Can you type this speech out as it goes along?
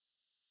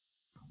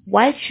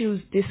Why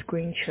choose this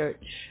green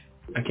church?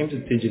 I came to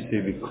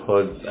TGC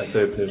because I saw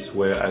a place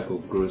where I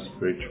could grow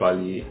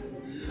spiritually,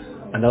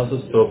 and I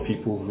also saw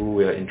people who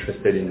were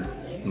interested in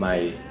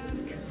my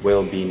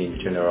well-being in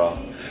general.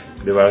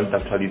 They weren't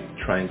actually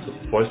trying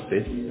to force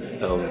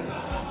it,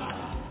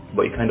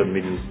 but it kind of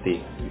made me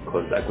stay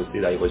because I could see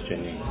that it was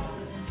genuine.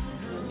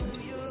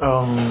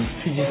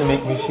 TGC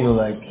make me feel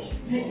like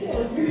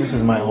this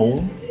is my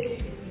home.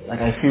 Like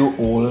I feel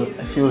old.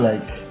 I feel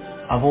like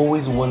I've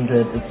always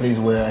wanted a place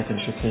where I can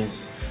showcase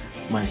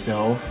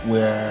myself,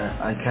 where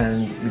I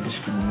can be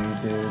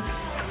discriminated,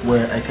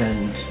 where I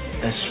can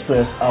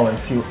express how I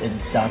feel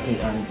exactly,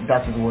 and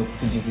that is what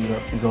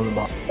TGC is all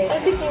about.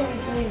 Everything we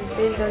do is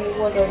based on the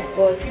word of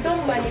God. We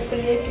don't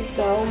manipulate it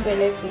to our own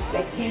benefit.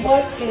 Like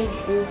God says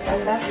this,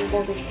 and that is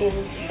what we think.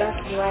 That's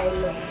why I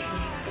love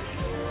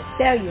it.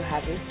 There you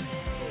have it.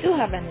 Do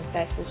have an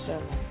insightful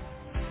sermon.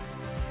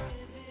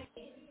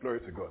 Glory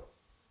to God.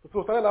 So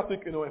we started last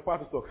week, in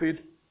Part to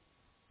Succeed,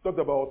 talked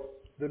about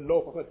the law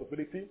of personal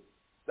responsibility,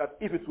 that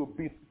if it will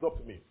be, it's up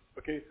to me,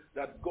 okay?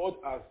 That God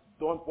has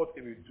done what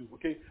He will do,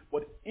 okay?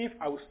 But if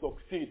I will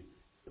succeed,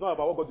 it's not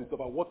about what God will do, it's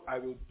about what I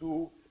will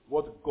do,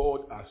 what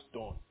God has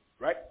done,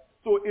 right?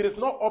 So it is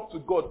not up to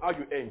God how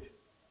you end.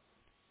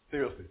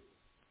 Seriously.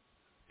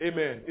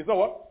 Amen. It's not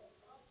what?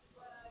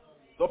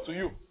 It's up to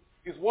you.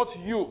 It's what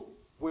you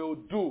will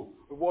do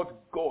with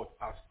what God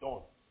has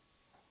done.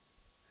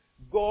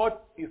 God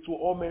is to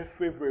all men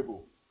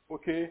favorable.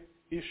 Okay?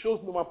 He shows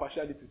no man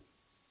partiality.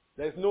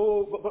 There is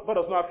no, God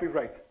does not have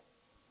favorite.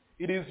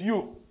 It is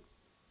you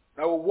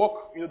that will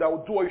walk, that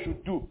will do what you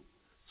should do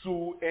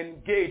to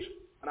engage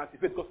and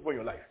activate gospel in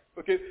your life.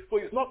 Okay? So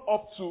it's not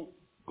up to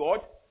God,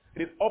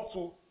 it is up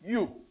to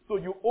you. So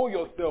you owe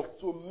yourself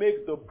to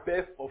make the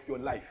best of your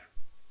life.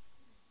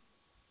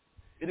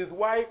 It is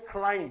why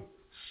crying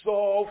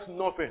solves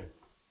nothing.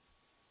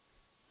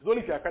 It's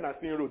only if you are crying and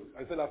seeing road.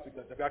 I said last week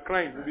that if you are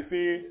crying, you'll be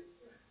seeing.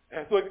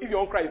 And so if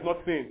your own cry is not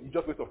seen, you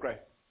just waste of crying.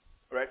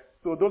 Alright?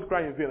 So don't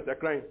cry in vain. If you're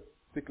crying,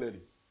 see clearly.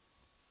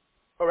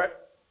 Alright?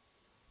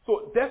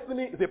 So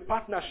destiny is a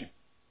partnership.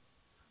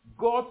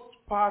 God's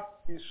part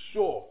is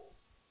sure.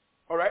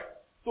 Alright?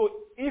 So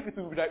if it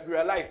will be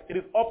realized, it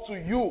is up to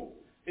you.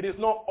 It is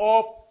not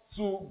up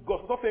to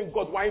God. It's not saying,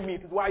 God, why me?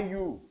 It is why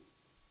you.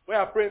 When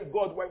I pray,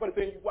 God, why? God is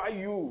saying, why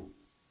you?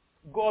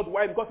 God,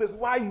 why? God says,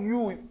 why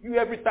you? You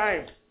every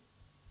time.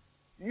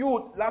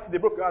 You, they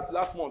broke your heart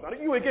last month.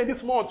 And you again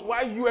this month.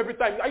 Why you every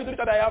time? Are you doing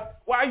that I have?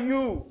 Why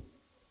you?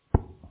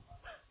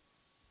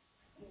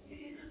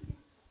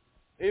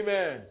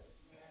 Amen.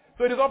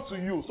 So it is up to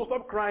you. So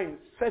stop crying.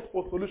 Search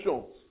for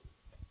solutions.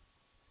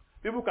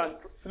 People can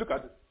look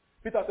at it.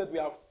 Peter said we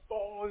have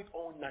toiled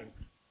all night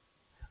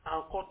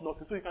and caught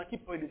nothing. So you can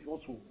keep toiling if you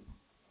want to.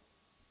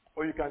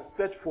 Or you can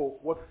search for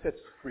what sets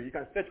free. You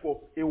can search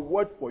for a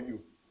word for you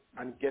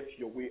and get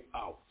your way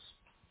out.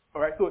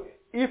 Alright, so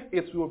if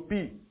it will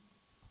be,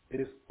 it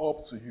is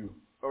up to you.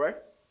 Alright?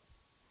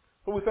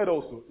 So we said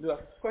also,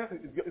 success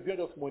is beyond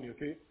just money,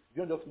 okay?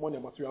 Beyond just money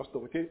and material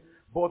stuff, okay?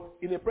 But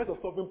in the process of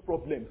solving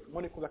problems,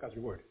 money comes back as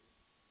reward.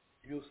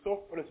 If you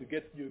solve problems,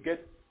 you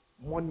get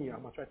money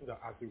and material things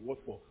as reward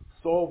for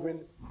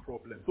solving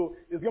problems. So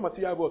it's your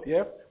material wealth,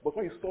 yeah? But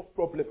when you solve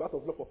problems out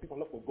of love for people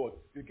and love for God,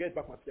 you get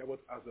back material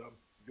wealth as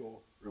your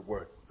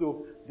reward.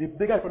 So the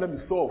bigger the problem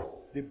you solve,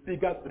 the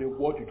bigger the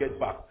reward you get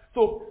back.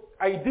 So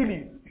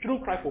ideally, you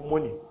shouldn't cry for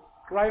money.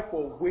 Cry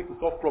for ways to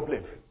solve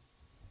problems.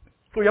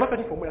 So you're not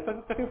searching for money,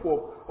 you're searching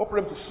for what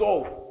problem to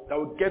solve that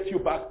will get you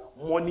back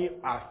money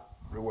as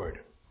reward.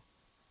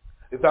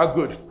 Is that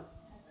good?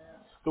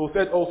 So we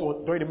said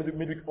also during the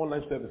midweek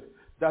online service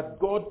that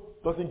God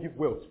doesn't give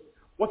wealth.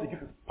 What He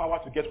gives is power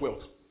to get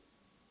wealth.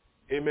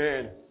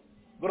 Amen.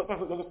 God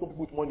doesn't stop people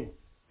with money.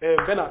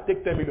 Then I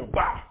take 10 million.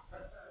 Bah!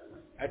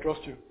 I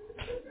trust you.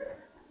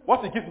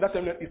 What He gives in that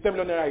 10 million is 10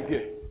 million naira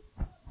idea.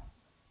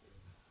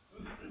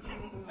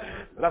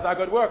 That's how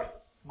God works.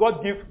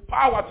 God gives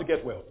power to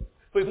get wealth.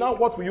 So it's now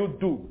what will you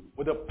do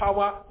with the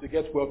power to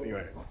get wealth in your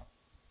hands?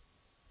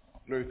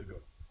 Glory to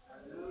God.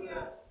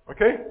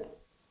 Okay?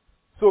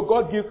 So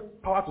God gives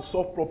power to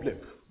solve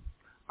problems,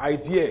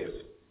 ideas,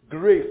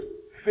 grace,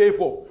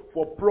 favor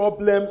for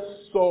problem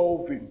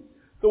solving.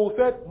 So we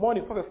said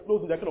money first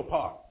explodes in the direction of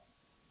power.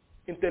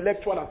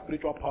 Intellectual and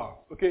spiritual power.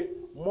 Okay?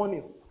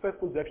 Money first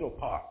explodes in the direction of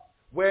power.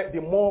 Where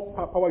the more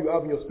power you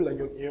have in your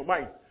spirit and in your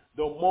mind,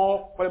 the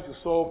more problems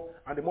you solve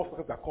and the more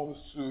success that comes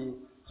to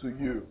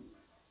you.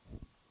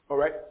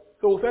 Alright?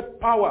 So we said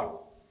power,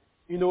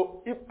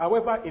 if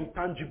however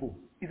intangible,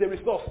 is a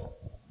resource.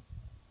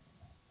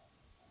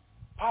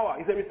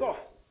 Power is a resource.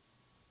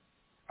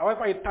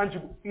 However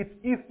intangible, it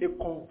is a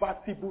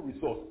convertible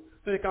resource.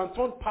 So you can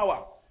turn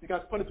power, you can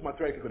turn it to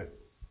material equivalent.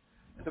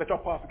 Intellectual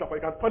power, spiritual power,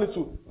 you can turn it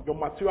to your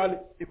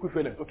material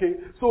equivalent. Okay?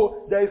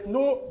 So there is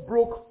no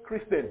broke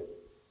Christian,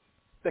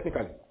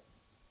 technically.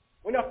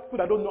 When you have people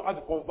that don't know how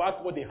to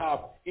convert what they have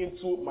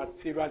into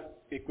material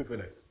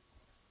equivalent.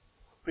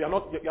 So you're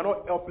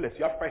not helpless,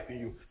 you have Christ in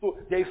you. So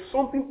there is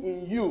something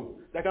in you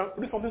that can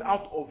produce something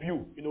out of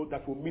you,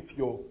 that will meet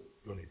your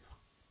needs.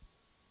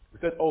 We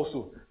said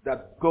also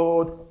that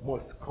God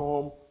must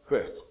come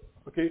first.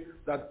 Okay?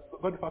 That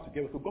God is part to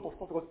get well. So God must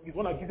come because He's the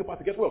one that gives you power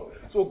to get well.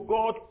 So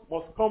God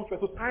must come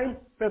first. So time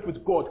spent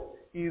with God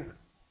is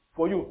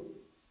for you.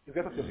 It's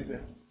better for your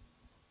business.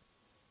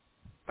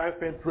 Time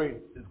spent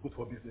praying is good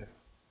for business.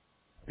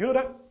 Do you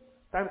know that?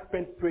 Time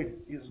spent praying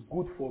is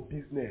good for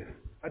business.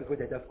 That is where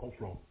the ideas come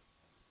from.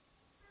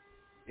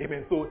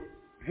 Amen. So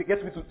if you get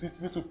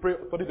to pray,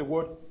 study the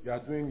word, you are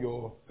doing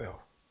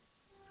yourself.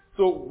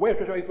 So where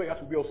your treasure is, where you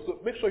have to be also.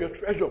 Make sure your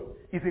treasure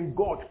is in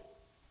God.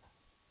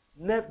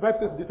 Bible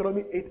says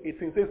Deuteronomy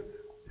 8:18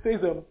 says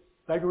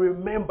that you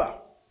remember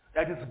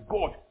that it's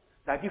God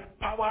that gives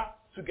power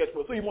to get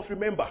well. So you must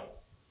remember.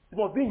 It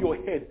must be in your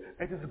head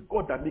that it's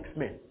God that makes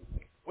men.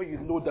 When you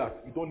know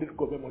that, you don't leave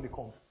God when money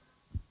comes.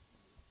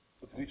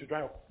 So it's to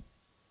dry up.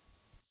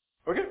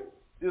 Okay?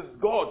 It's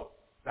God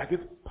that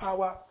gives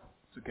power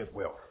to get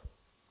wealth.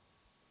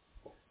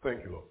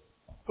 Thank you, Lord.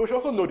 So we should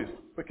also know this.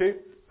 Okay?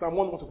 Psalm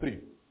 1:1-3.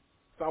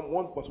 Psalm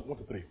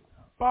 1:1-3.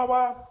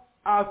 Power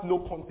has no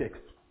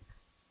context.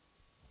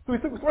 So we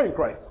saw in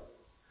Christ.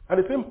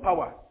 And the same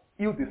power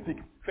healed the sick,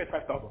 fed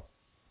 5,000.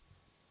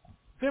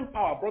 Same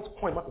power brought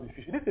coin out of the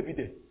fish. He didn't say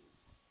everything.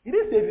 He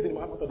didn't say everything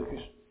out of the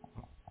fish.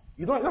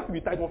 You don't have to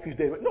be tied one fish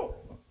there. No.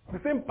 The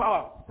same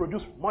power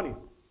produced money.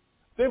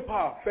 Same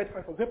power fed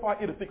 5,000. Same power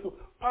healed the sick. So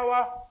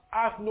power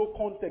has no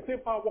context. Same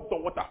power walked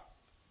on water.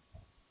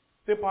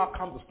 Same power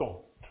calmed the storm.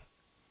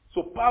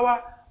 So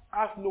power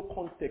has no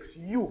context.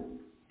 You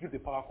give the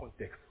power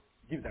context.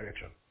 Give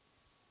direction.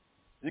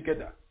 You get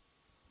that?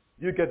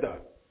 You get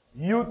that?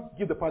 You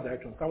give the power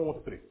direction. Psalm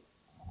 1-3.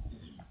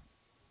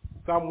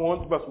 Psalm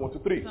 1 verse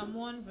 1-3. Psalm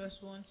 1 verse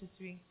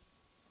 1-3.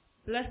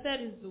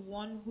 Blessed is the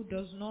one who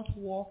does not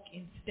walk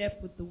in step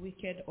with the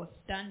wicked, or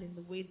stand in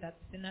the way that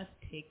sinners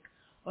take,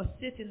 or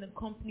sit in the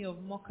company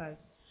of mockers,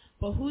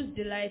 but whose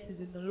delight is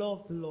in the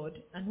law of the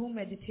Lord, and who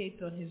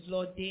meditates on his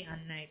law day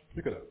and night.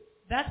 Look at that.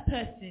 That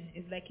person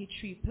is like a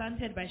tree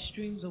planted by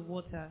streams of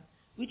water,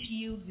 which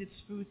yields its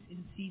fruit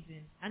in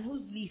season, and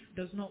whose leaf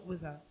does not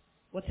wither.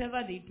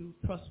 Whatever they do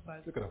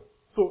prospers. Look at that.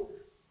 So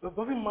it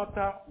doesn't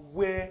matter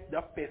where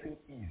that person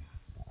is.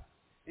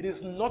 It is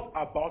not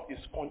about his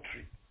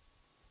country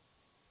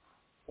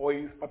or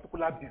his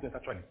particular business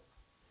actually.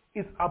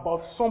 It's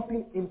about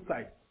something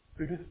inside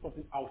producing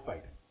something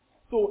outside.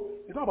 So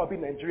it's not about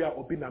being Nigeria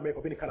or being America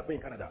or being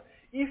in Canada.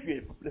 If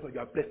you're blessed, you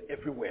are blessed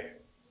everywhere.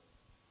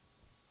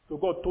 So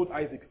God told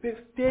Isaac,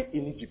 stay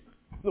in Egypt.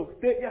 No,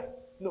 stay here.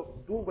 No,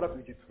 don't go to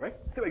Egypt, right?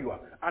 Stay where you are.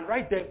 And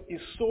right then, he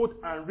sowed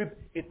and reaped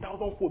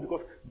 1,000-fold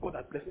because God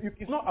has blessed you.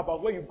 It's not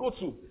about where you go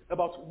to,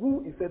 about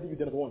who is sending you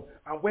the number one,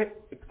 and where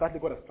exactly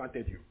God has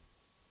planted you.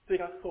 So you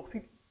can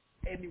succeed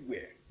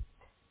anywhere.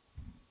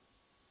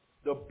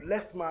 The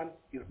blessed man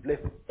is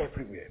blessed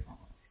everywhere.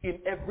 In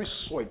every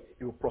soil,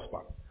 he will prosper.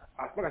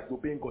 As long as he's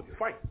obeying God, he's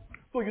fine.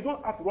 So you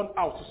don't have to run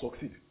out to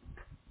succeed.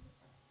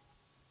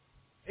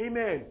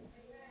 Amen.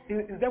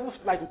 It's the devil's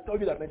lie to tell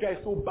you that Nigeria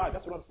is so bad.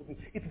 That's what I'm saying.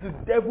 It is the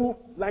devil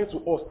lying to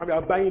us, and we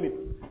are buying it.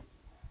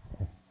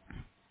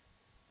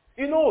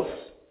 He knows.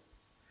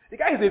 The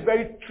guy is a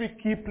very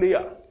tricky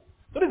player.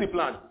 So this is the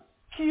plan.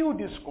 Kill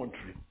this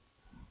country.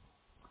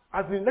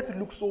 As in, let it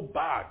look so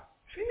bad.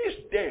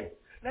 Finish them.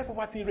 Let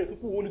poverty rate.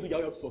 People who only do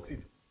Yahweh to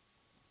succeed.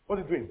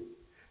 What's he doing?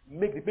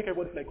 Make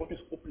everybody feel like country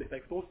is hopeless.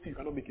 Like, don't steal, you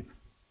cannot make it.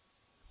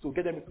 So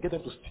get them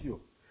to steal.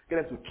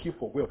 Get them to kill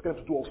for wealth. Get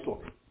them to do all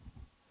sorts.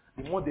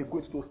 The more they go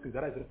into those things,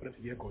 that is for them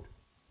to hear God.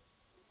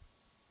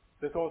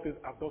 So someone says,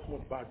 I've done so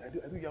much bad. I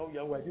do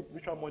Yahweh, I do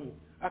ritual money.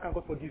 How can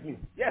God forgive me?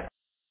 Yes.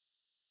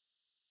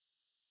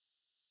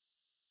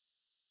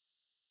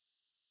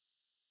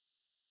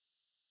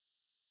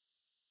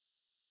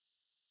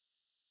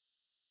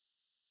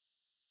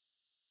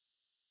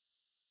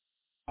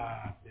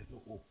 There's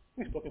no hope.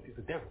 Who is talking to you?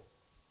 The devil.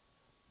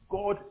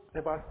 God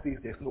never says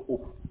there's no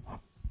hope.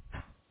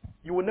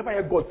 You will never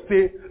hear God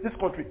say, this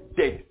country is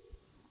dead.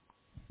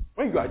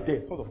 When you are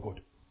dead, son of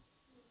God.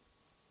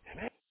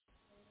 Amen.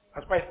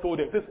 As Christ told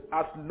them, this,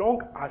 as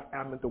long as I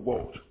am in the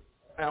world,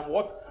 I am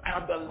what? I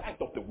am the light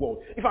of the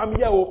world. If I'm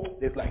here,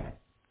 there's light.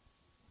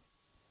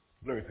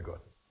 Glory to God.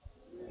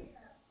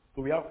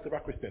 So we have several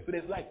Christians. So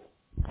there's light.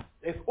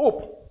 There's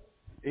hope.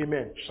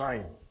 Amen.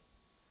 Shine.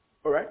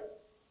 All right?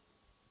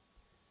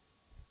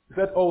 He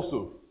said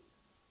also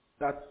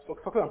that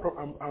success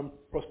and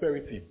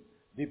prosperity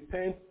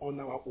depends on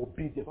our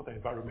obedience, not our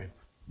environment.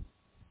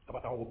 It's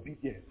about our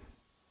obedience.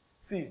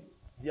 See,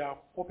 there are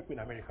poor people in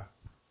America.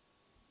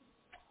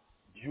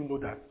 Do you know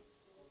that?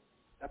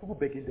 There are people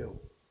begging there.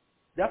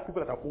 There are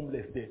people that are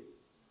homeless there.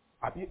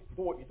 You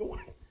don't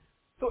want.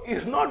 So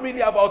it's not really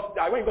about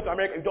that when you go to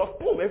America, you just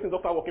boom, everything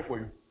just start working for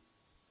you.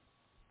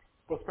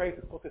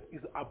 Prosperity success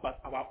is about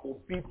our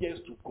obedience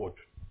to God.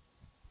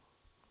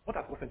 What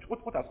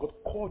has God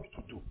called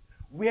you to do?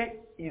 Where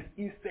is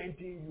He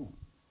sending you?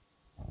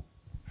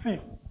 See,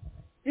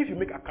 if you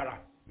make akara,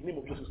 in the name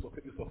of Jesus,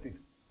 you succeed.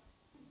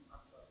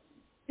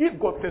 If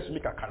God says to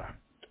make akara,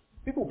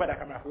 people will buy that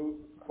akara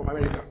from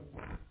America.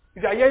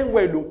 If they are hearing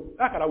well,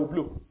 that akara will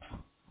blow.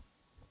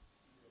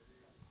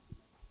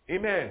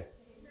 Amen.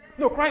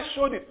 No, Christ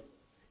showed it.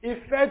 He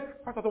fed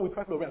 5,000 with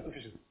 5 loaves and 2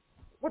 fishes.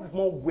 What is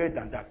more weird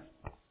than that?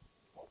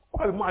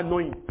 What is more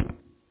annoying?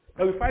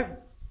 That with 5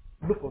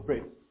 loaves of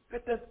bread. So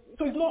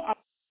it's not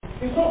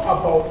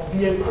about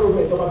the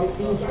environment, it's about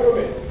the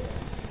environment.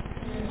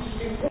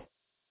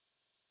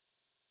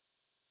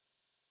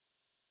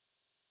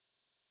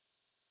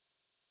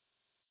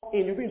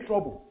 You'll be in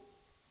trouble.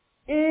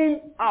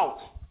 In, out.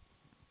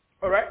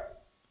 Alright?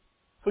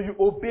 So you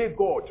obey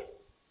God.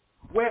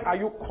 Where are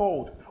you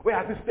called? Where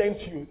has He sent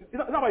you? It's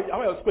not about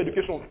your school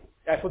education.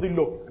 I studied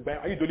law.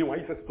 Are you the only one?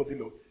 You said study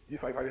law. You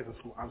 5 years in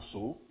school. And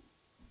so,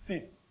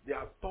 see, they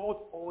are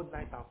taught all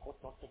night and caught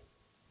nothing.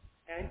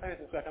 And 5 years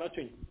in school, I cannot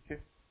change.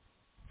 Okay?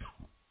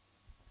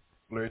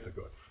 Glory to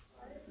God.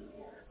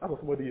 That was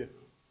somebody here.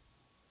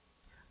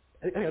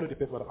 I know the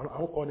person, but I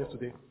won't call names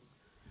today.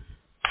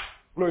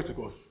 Glory to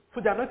God. So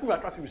they are nothing will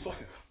attract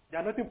resources. They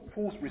are nothing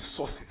pulls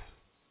resources.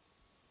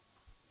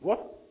 What?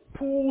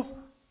 Pulls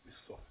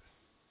resources.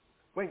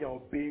 When you are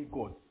obeying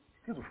God,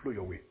 things will flow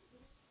your way.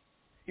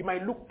 It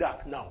might look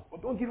dark now,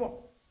 but don't give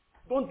up.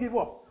 Don't give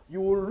up.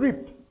 You will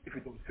reap if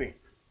you don't faint.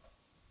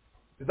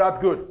 Is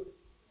that good?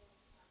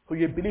 So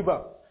you're a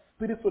believer,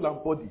 spirit, soul,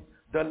 and body.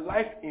 The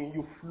life in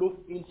you flows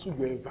into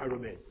your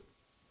environment.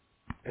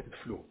 Let it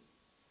flow.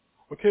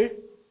 Okay?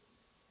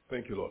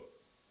 Thank you, Lord.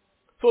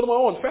 So number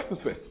one, first is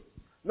first.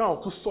 Now,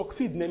 to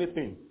succeed in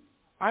anything,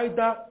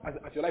 either as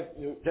your life,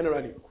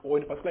 generally, or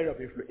in a particular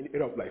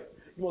area of life,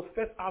 you must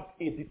first have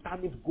a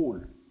determined goal,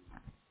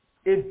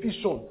 a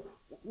vision,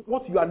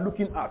 what you are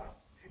looking at.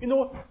 It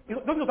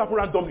doesn't just happen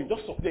randomly,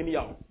 just succeed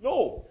anyhow.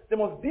 No, there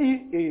must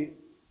be a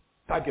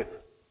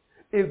target,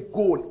 a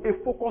goal,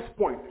 a focus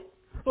point.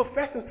 So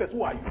first things first,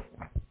 who are you?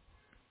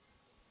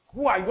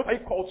 Who are you? What are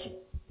you called to?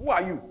 Who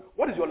are you?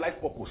 What is your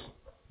life purpose?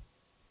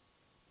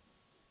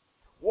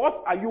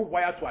 What are you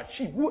wired to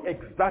achieve? Who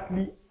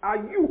exactly are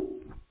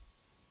you?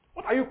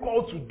 What are you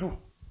called to do?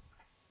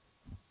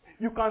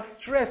 You can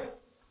stress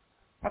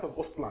part of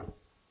God's plan.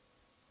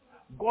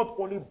 God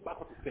only backs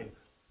what He sends.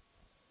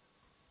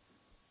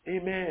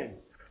 Amen.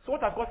 So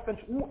what has God sent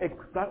you?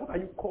 What are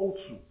you called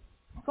to?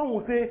 Some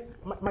will say,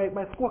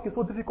 my schoolwork is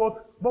so difficult,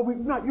 but we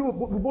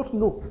both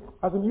know,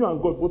 as in you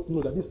and God both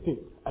know that this thing,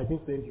 I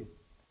didn't send you.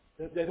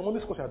 There's a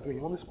moments course you are doing,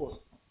 a moments course.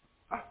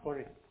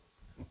 Sorry.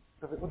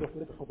 I'll say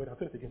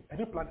it again. I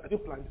didn't plan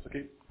this,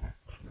 okay?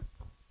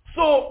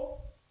 So,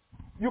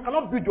 you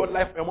cannot build your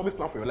life on your mommy's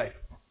plan for your life.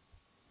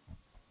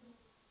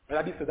 My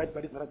daddy said,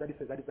 daddy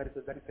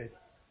said.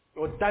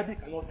 Your daddy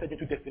cannot set you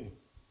to destiny.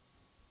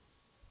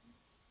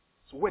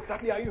 So where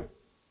exactly are you?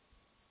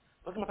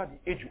 Doesn't matter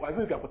the age you are,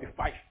 even if you are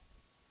 45.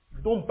 If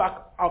you don't back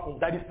out from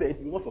daddy said,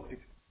 you will not succeed.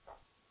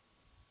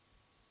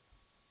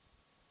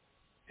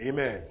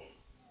 Amen.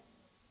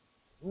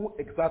 Who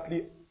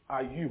exactly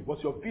are you?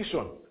 What's your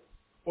vision?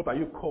 What are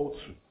you called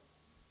to?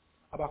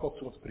 Habakkuk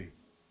 2, 1 to 3.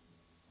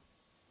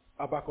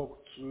 Habakkuk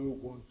 2,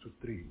 1 to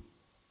 3.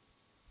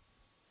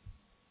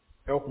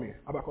 Help me.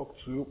 Habakkuk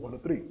 2, 1 to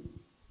 3.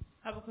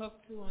 Habakkuk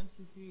 2, 1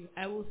 to 3.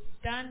 I will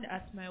stand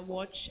at my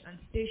watch and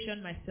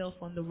station myself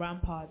on the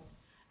ramparts.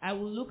 I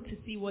will look to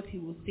see what He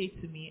will say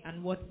to me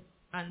and what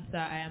answer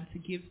I am to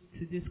give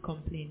to this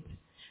complaint.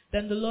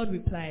 Then the Lord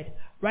replied,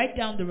 write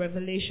down the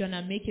revelation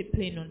and make it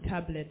plain on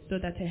tablets so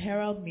that a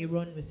herald may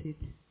run with it.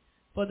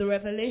 For the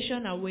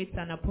revelation awaits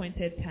an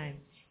appointed time.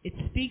 It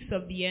speaks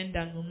of the end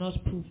and will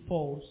not prove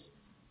false.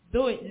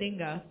 Though it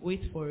linger,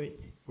 wait for it.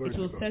 It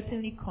will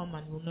certainly come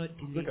and will not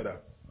delay. Look at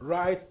that.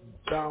 Write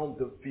down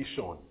the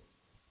vision.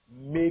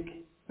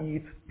 Make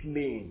it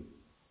plain.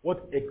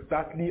 What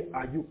exactly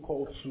are you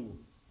called to?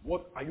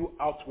 What are you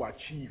out to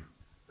achieve?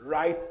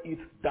 Write it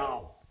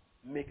down.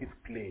 Make it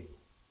plain.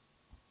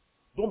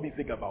 Don't be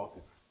vague about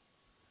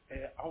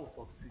it. I want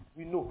to succeed.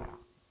 We know.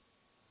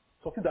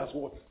 Succeed as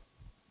what?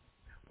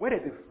 Where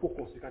there's a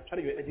focus, you can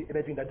channel your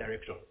energy in that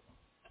direction.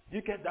 Do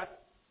you get that?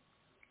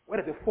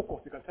 Where there's a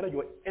focus, you can channel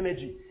your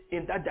energy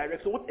in that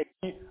direction. What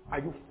exactly are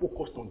you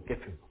focused on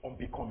getting, on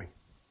becoming?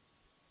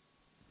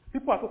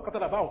 People are so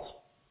scattered about.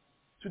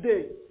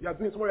 Today, you are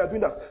doing, tomorrow you are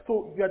doing that.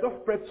 So you are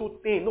just spread so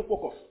thin, no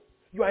focus.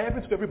 You are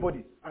helping to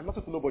everybody and not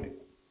to nobody.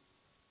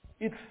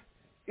 It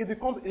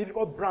becomes a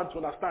difficult brand to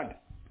understand.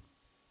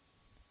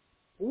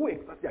 Who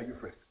exactly are you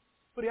first?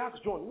 So they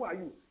asked John, who are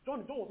you?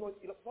 John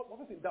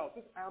wasn't in doubt.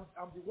 He says,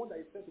 I'm the one that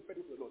is sent to spread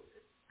it to the Lord.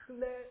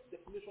 Clear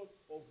definition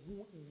of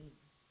who he is.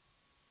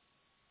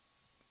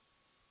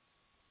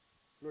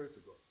 Glory to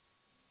God.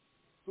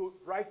 So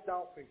write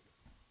down, thank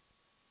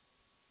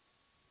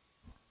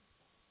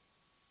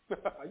you.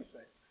 Are you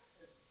shy?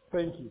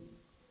 Thank you.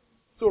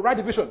 So write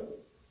the vision.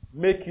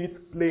 Make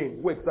it plain.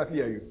 Who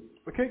exactly are you?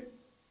 Okay?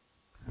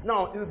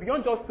 Now, it's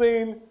beyond just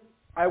saying,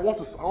 I want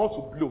to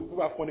blow.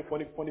 People have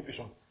funny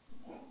vision.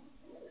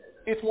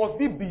 It must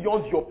be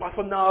beyond your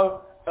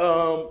personal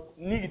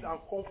need and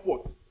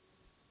comfort.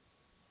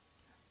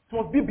 It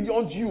must be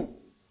beyond you.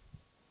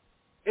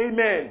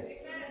 Amen.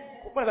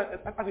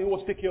 As you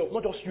want to take care of,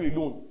 not just you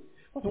alone.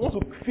 Not you want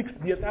to fix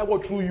the entire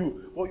world through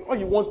you. But all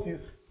you want is,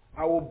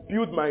 I will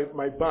build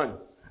my band.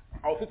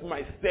 I'll say to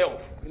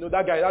myself,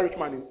 that guy, that rich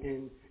man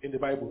in in the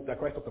Bible that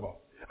Christ talked about.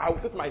 I will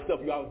say to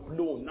myself, you are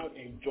blown, now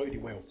enjoy the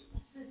wealth.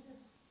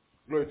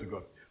 Glory to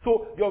God.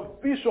 So your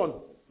vision,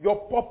 your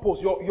purpose,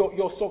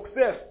 your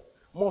success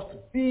must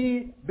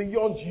be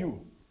beyond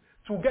you.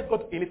 To get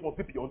God in it must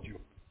be beyond you.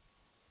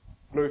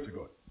 Glory to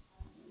God.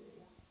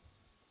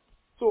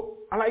 So,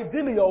 and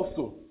ideally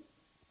also,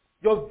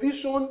 your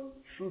vision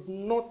should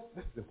not,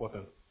 this is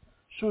important,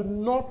 should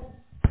not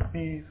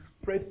be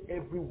spread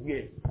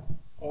everywhere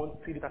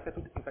until it has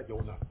settled inside your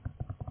own heart.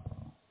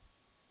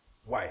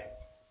 Why?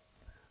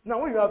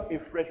 Now, when you have a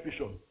fresh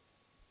vision,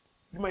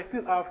 you might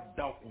still have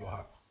doubt in your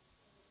heart.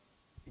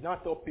 You now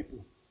tell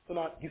people, so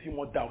now it gives you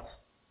more doubt.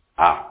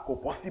 Go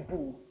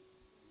possible.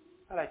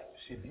 I like,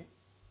 Shebi.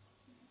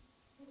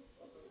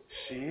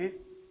 He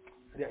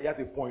has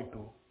a point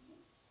too.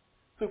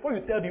 So before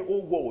you tell the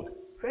whole world,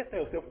 first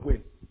tell yourself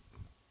when.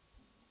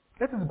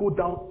 Let it go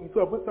down.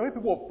 So when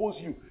people oppose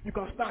you, you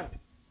can stand.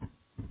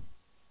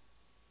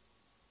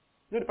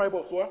 You know the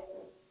parable of Sower?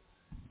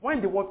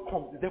 When the word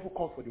comes, the devil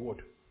comes for the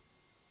word.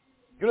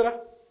 You know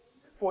that?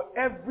 For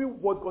every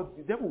word God,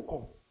 the devil will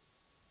come.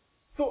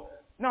 So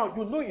now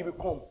you know he will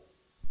come.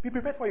 Be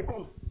prepared for he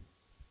comes.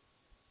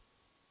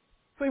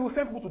 So he will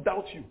send people to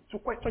doubt you, to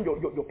question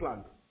your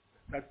plans.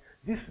 That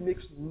this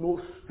makes no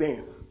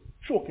sense.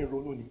 People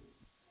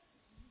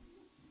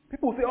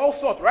will say all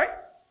sorts, right?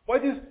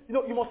 But it is,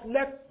 you must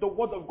let the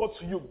word of God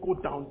to you go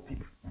down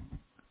deep.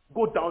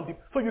 Go down deep.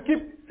 So you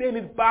keep saying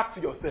it back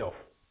to yourself.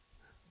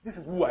 This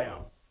is who I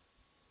am.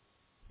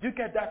 Do you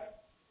get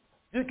that?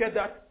 Do you get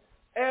that?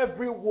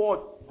 Every word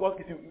God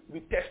gives you will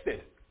be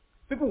tested.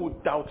 People will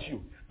doubt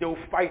you. They will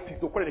fight it.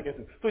 They will fight against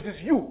it. So it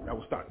is you that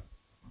will stand.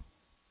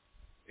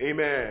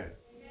 Amen.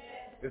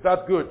 Is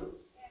that good?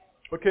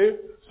 Okay?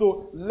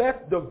 So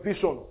let the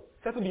vision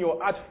settle in your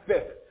heart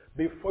first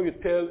before you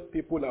tell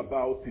people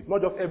about it.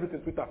 Not just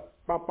everything Twitter.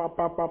 Pam, pam,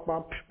 pam, pam,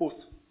 pam, post.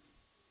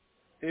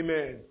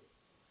 Amen.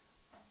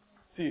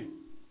 See,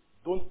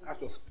 don't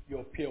ask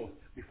your peers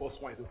before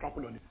swine to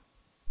trample on it.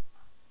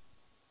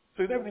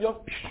 So it's everything just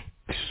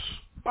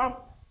bam.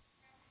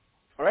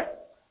 Alright?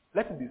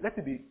 Let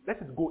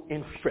it go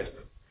in first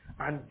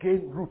and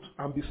gain root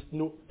and be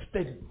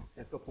steady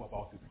and talk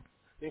about it.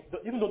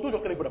 Even though don't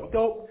just tell anybody about it,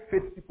 tell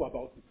faith people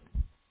about it.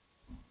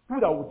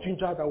 People that will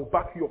ginger, that will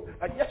back you up.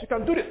 Like, yes, you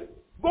can do this.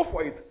 Go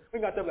for it.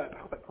 When you tell them,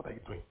 like, what are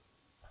you doing?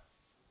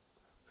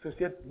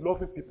 Sincere,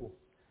 loving people,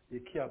 they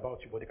care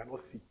about you, but they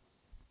cannot see.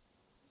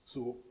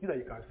 So, things that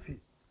you can see,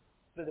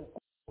 let them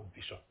go on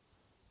vision.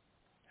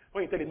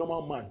 When you tell a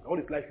normal man, all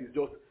his life is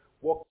just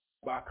walk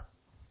back,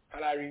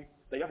 salary,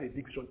 that you have a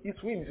big vision.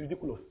 His win is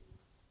ridiculous.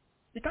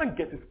 He can't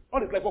get it. All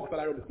his life, work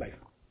salary all his life.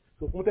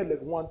 So, promoted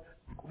level 1,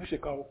 fish a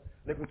cow,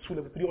 level 2,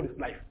 level 3, all his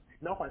life.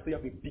 Now can say you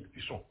have a big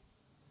vision.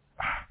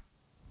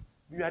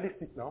 Be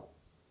realistic now.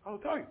 I'll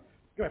tell you.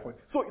 Get my point.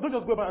 So you don't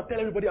just go about and tell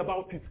everybody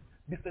about it.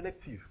 Be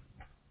selective.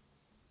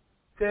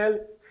 Tell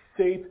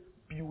faith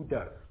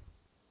builders.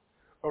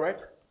 Alright?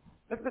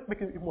 Let's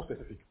make it even more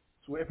specific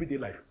to everyday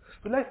life.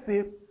 So let's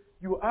say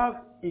you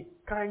have a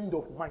kind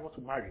of man you want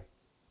to marry.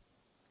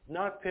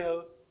 Now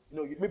tell,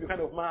 maybe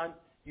kind of man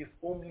is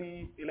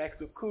homely, he likes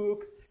to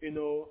cook,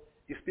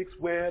 he speaks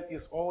well,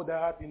 he's all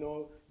that,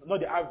 not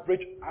the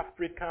average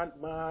African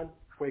man,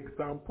 for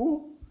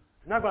example.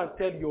 Now go and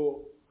tell your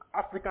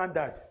African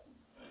dad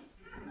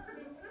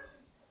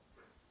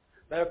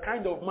that your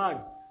kind of man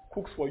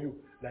cooks for you.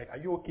 Like, are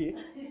you okay?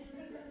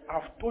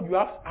 I've told you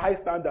have high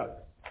standards.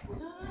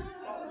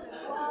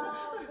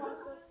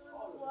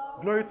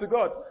 Glory to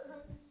God.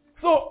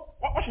 So,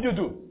 what should you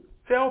do?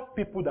 Tell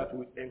people that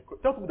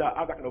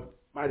have that kind of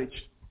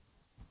marriage,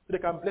 so they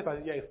can bless and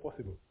say, yeah, it's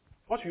possible.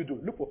 What should you do?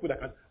 Look for people that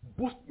can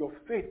boost your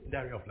faith in the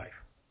area of life.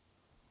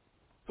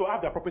 So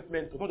have the appropriate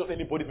mentor, not just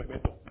anybody's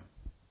mentor.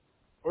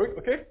 Alright,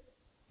 okay?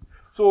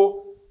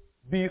 So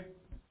be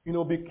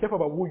careful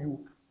about who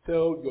you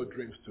tell your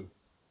dreams to.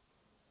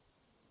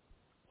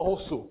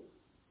 Also,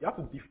 you have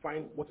to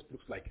define what it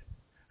looks like.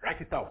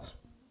 Write it out.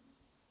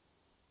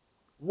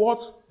 What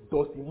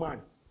does the man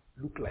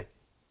look like?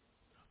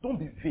 Don't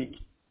be vague.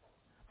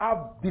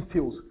 Have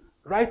details.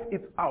 Write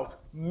it out.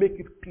 Make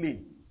it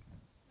plain.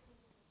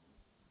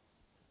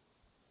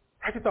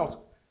 Write it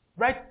out.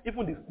 Write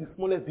even the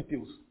smallest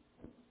details.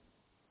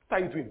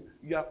 What are you doing?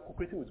 You are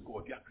cooperating with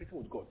God. You are creating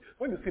with God.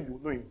 When you see him, you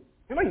will know him.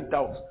 You're not in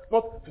doubt.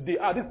 Not today.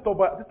 This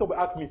stubborn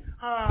asked me,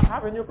 I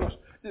have a new crush.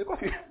 Because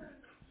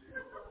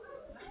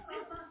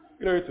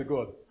glory to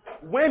God.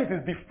 When it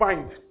is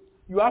defined,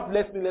 you have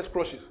less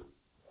crushes.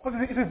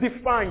 Because it is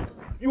defined.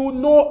 You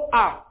know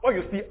when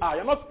you see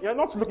You're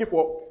not looking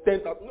for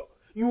 10,000. No.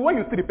 When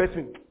you see the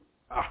person,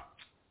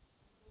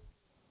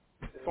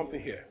 there's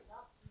something here.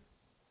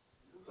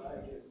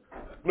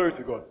 Glory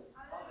to God.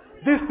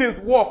 These things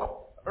work.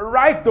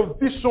 Write the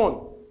vision.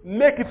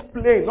 Make it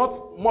plain,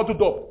 not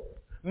muddled up.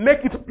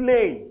 Make it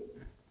plain.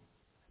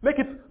 Make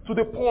it to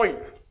the point.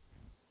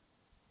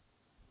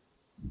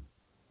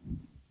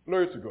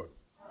 Glory to God.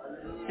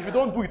 If you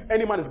don't do it,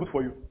 any man is good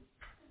for you.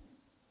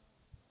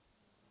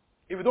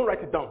 If you don't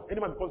write it down, any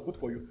man becomes good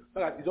for you.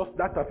 It's just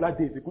that particular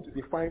day is a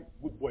fine,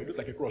 good boy. It looks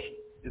like a crush.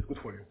 It's good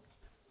for you.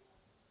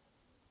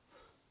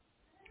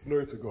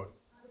 Glory to God.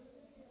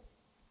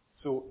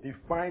 So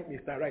define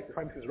Mr. Right.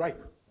 Define Mrs. Right.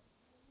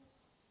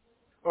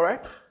 All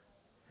right?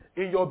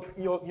 In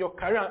your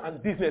career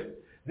and business,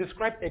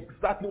 describe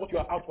exactly what you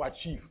are out to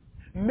achieve.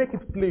 Make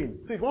it plain.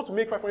 So if you want to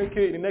make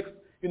 500K in the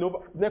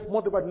next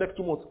month over the next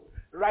 2 months,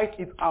 write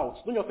it out.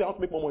 Don't just say I want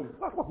to make more money.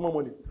 That's what more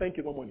money. Thank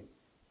you, more money.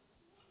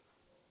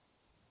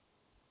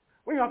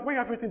 When you have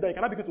everything that you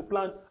cannot begin to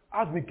plan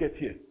as we get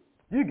here.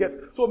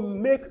 So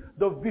make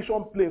the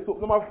vision plain. So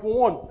number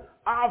 1,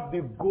 have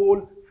the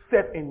goal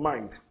set in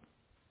mind.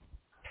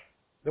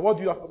 Then what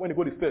do you have when the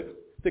goal is set?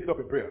 Take it up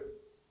in prayer.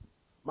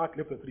 Mark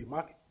 11:3.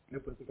 Mark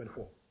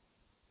 11:24.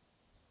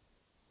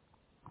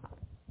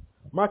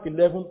 Mark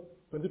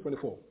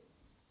 11:24.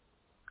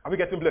 Are we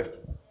getting blessed?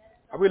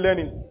 Are we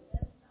learning?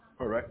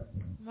 All right.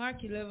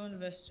 Mark 11,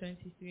 verse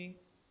 23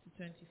 to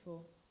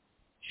 24.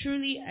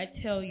 Truly I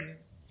tell you,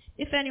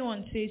 if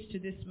anyone says to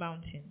this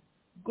mountain,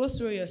 go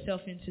throw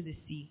yourself into the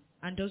sea,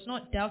 and does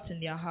not doubt in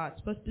their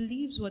hearts, but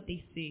believes what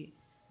they say,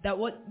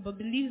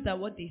 believes that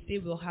what they say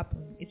will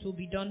happen, it will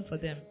be done for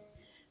them.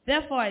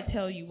 Therefore I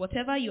tell you,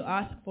 whatever you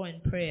ask for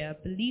in prayer,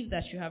 believe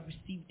that you have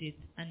received it,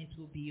 and it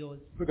will be yours.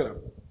 Look at that.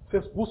 It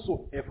says,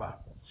 whosoever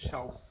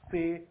shall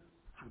say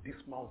to this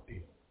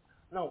mountain.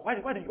 Now, why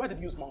did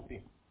he use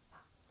mountain?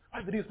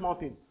 Why did he use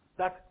mountain?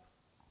 That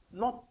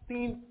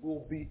nothing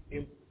will be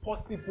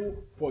impossible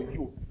for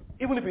you,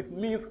 even if it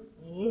means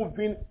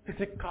moving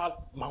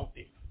physical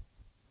mountains.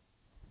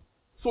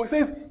 So it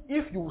says,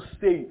 if you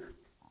say it,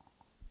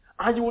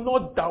 and you will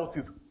not doubt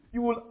it,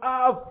 you will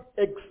have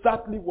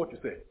exactly what you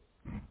say.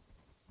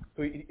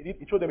 So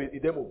it showed them a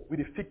demo with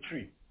a fig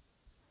tree.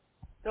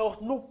 There was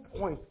no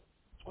point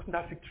in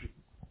that fig tree.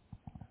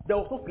 There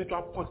was no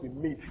spiritual point to be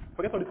made.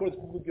 Forget all the stories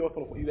people give us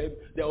for Israel.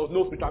 There was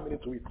no spiritual meaning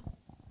to it.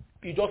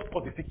 He just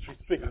cut the fig tree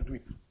so he can do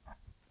it.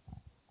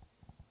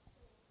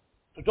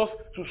 So just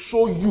to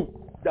show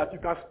you that you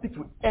can stick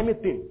to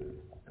anything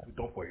that is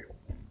done for you.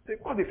 So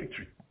he cut the fig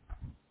tree.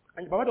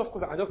 And Baba just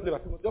called and just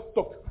left. Just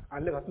talked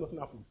and left. Nothing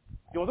happened.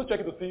 He was just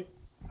checking to see,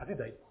 has he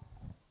died?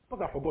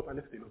 Thought I forgot and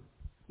left it alone.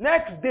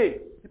 Next day,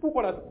 people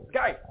called us,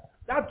 guy,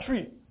 that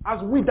tree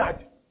has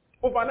withered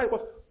overnight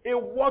because a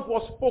word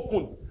was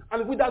spoken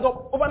and withered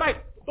up overnight.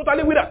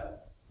 Totally withered.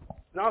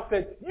 Now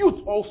said,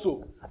 youth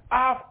also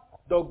have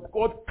the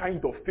God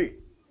kind of faith.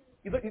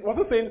 It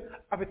wasn't saying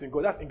have it in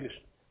God, that's English.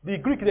 The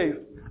Greek there is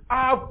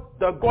have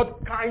the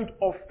God kind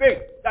of faith.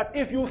 That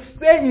if you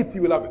say it,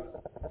 you will have it.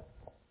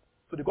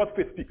 So the God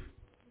faith speaks.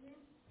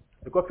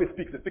 The God faith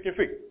speaks, the speaking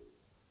faith.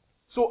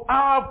 So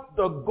have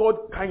the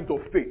God kind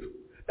of faith.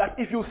 That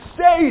if you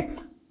say it,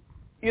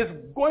 it's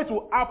going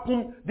to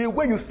happen the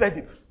way you said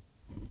it.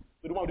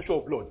 So the one with the show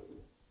of blood.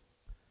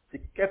 She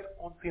kept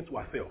on saying to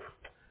herself,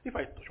 if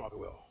I touch her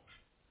well.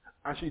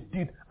 And she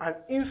did. And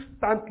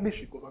instantly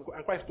she goes.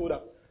 And Christ told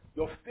her,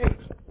 your faith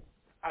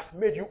has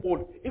made you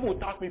whole. Even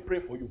without me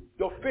praying for you.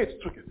 Your faith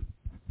took it.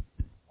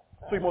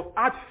 So you must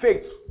add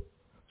faith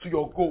to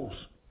your goals.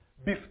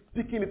 Be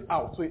speaking it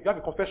out. So you have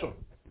a confession.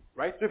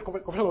 Right? So you have a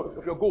confession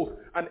of your goals.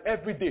 And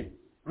every day,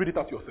 read it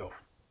out to yourself.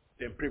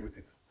 Then pray with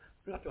it.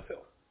 Read out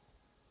yourself.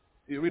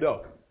 You read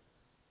out.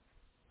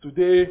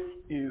 Today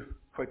is,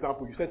 for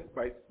example, you said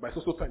by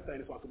so time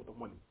this one amount of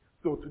money.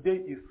 So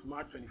today is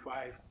March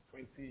 25,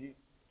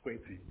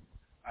 2020.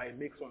 I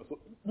make so.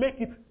 Make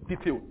it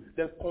detailed.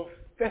 Then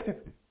confess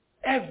it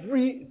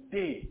every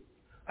day.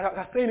 As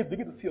I'm saying it,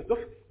 begin to see yourself.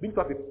 Begin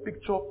to have a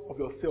picture of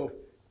yourself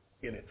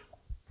in it.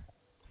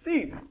 See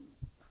it.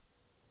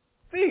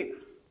 See it.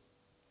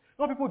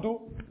 You know what people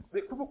do?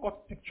 People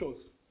cut pictures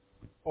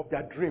of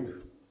their dreams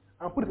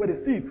and put it where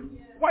they see it.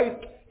 Why?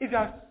 If you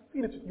are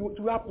seeing it, it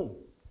will happen.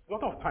 A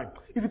lot of time.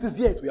 If it is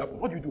here, it will happen.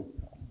 What do?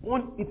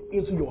 Burn it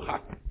into your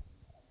heart.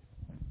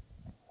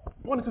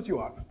 Burn it into your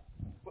heart.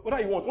 What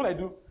do you want? What I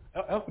do,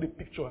 I just put a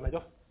picture and I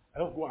just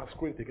go and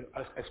scroll it again.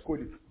 I scroll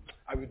it.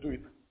 I will do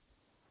it.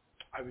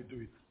 I will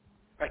do it.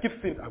 I keep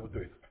saying it, I will do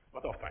it. A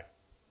lot of time.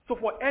 So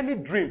for any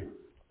dream,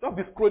 just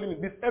be scrolling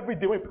this every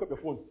day when you pick up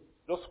your phone.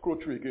 Just scroll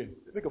through again.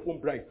 Make your phone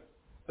bright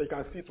so you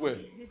can see it well.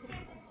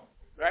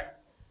 Right?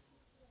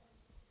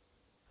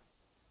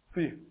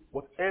 See,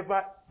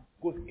 whatever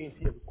goes in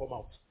here will come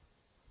out.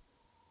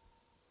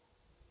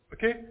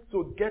 Okay?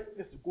 So get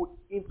this to go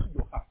into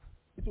your heart.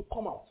 It will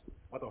come out.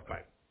 Matter of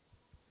time.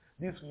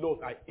 These laws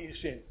are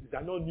ancient. They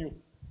are not new.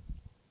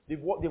 They've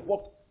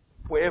worked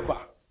forever.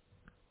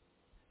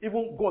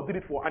 Even God did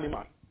it for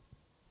animals.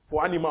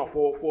 For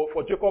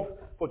Jacob.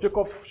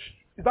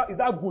 Is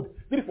that good?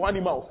 Did it for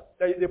animals.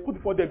 They put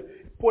before them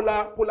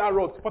polar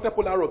rods, spotted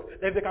polar rods.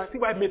 Then they can see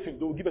why mating,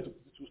 they will give it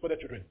to spotted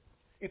children.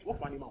 It's work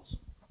for animals.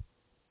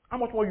 How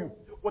much more you?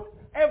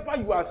 Whatever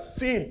you are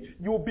saying,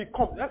 you will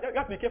become. You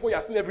have to be careful what you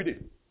are saying every day.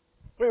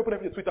 When you put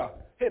everything on Twitter,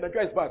 hey, the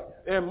guy is bad.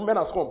 Men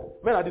has come.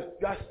 Men are this.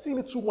 You are seeing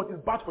it too much.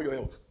 It's bad for your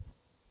health.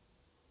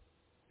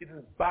 It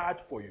is bad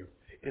for you.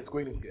 It's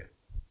going in here.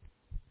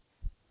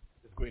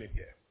 It's going in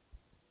here.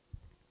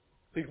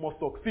 So you must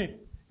succeed.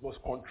 You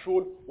must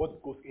control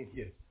what goes in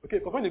here. Okay?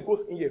 Because when it goes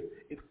in here,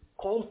 it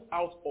comes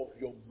out of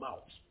your mouth.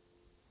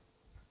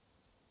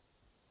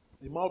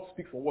 The mouth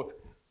speaks for what?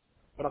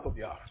 wonders of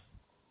the earth.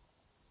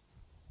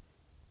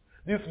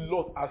 These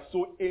laws are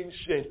so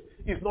ancient.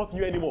 It's not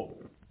new anymore.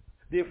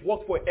 They've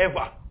worked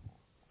forever.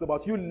 It's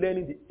about you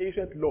learning the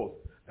ancient laws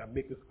that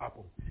make this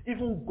happen.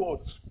 Even God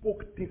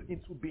spoke this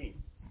into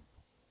being.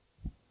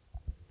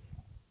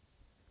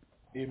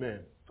 Amen.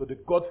 So the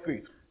God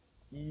faith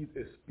is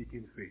a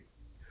speaking faith.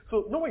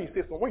 So know when you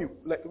say so,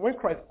 when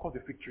Christ caused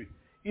the victory,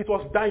 it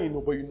was dying,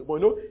 but you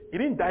know, he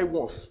didn't die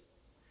once.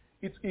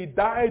 He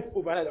died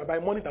overnight. By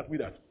morning that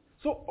withered.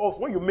 So also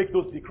when you make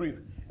those decrees,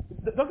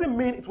 it doesn't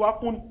mean it will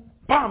happen.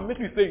 Bam! Make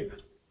me say it.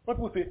 Some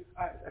people say,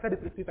 I said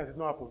this 3 times, it's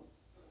not happened.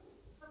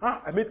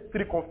 I made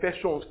 3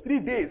 confessions, 3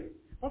 days.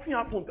 Nothing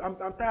happened.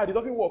 I'm tired. It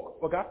doesn't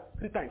work. Okay?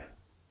 3 times.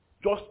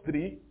 Just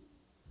 3.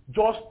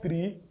 Just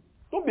 3.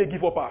 Don't be a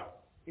give-upper.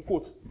 In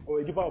quotes. Or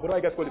a giver, whatever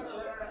you guys call it.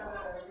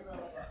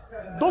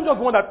 Don't just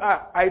want that,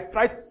 I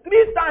tried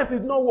 3 times, it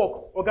did not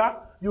work. Okay?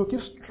 You keep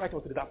striking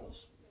until it happens.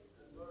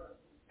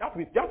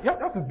 You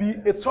have to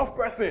be a tough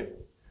person.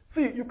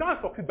 See, you can't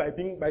succeed by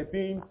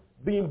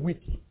being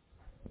weak.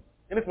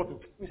 And it's what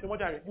Mr.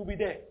 Mojari, you'll be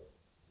there.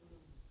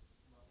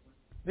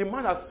 The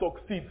man that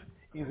succeeds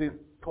is a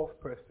tough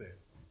person.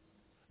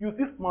 Use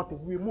this mountain,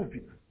 remove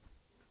it.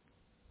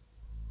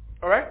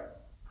 Alright?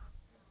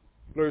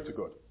 Glory to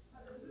God.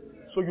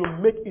 So you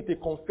make it a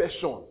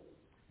confession.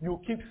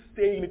 You keep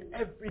saying it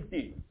every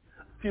day.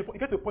 Till you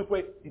get to a point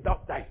where the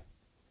doubt dies.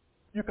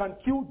 You can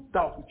kill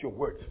doubt with your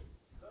words.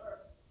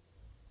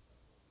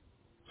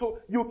 So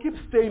you keep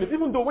saying it,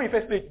 even though when you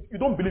first say it, you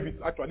don't believe it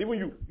actually. Even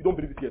you don't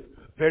believe it yet.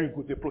 Very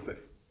good, the process.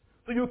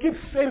 So you keep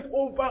saying it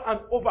over and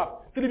over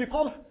till it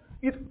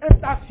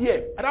enters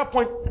here. At that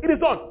point, it is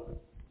done.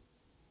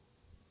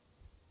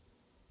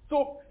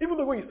 So even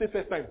though when you say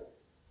first time,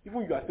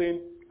 even you are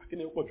saying,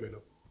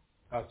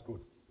 that's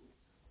good.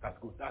 That's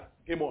good. That's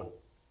game on.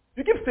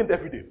 You keep saying it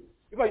every day.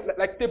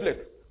 Like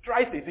tablets,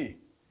 twice a day.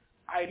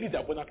 I live the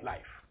abundant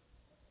life.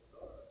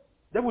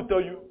 They will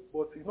tell you,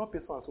 but it's not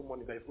paid for some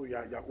money that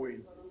you're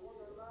owing.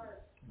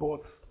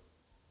 But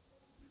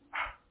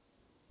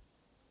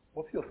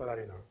what's your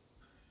salary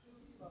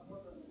now?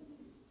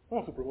 Who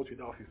wants to promote you in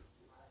the office?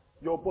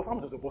 Your boss, how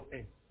much does your boss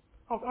earn?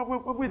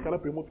 Where can I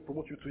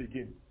promote you to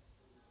again?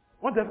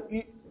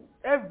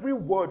 Every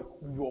word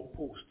your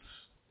posts.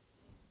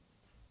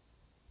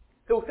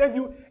 They'll send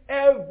you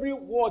every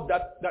word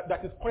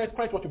that is correct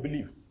to what you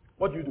believe.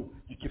 What do?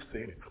 You keep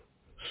saying it.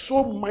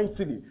 So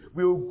mightily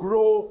will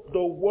grow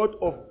the word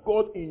of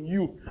God in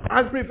you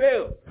and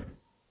prevail.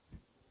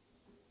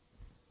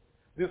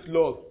 These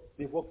laws,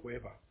 they work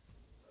forever.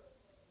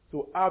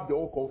 So have your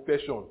own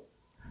confession.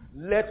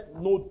 Let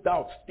no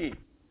doubt stay.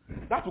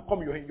 That will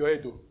come in your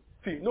head though.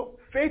 See,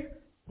 faith is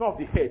not of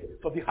the head,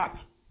 it's of the heart.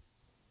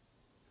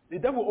 The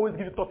devil will always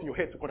give you thoughts in your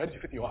head to contradict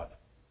your faith in your heart.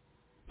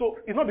 So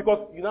it's not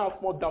because you now have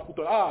small doubt to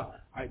thought,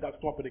 that's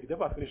not happening. The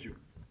devil has finished you.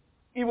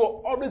 He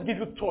will always give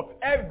you thoughts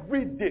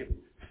every day.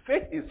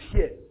 Faith is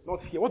here,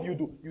 not here. What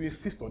do? You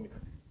insist on it.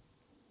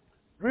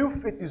 Real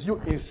faith is you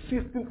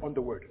insisting on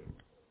the word.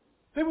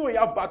 So even when you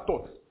have bad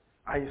thoughts,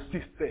 I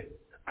insist, say,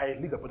 I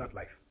live the abundant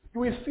life.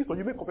 You insist on,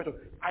 you make confession.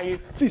 I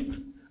insist,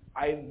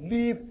 I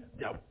live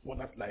the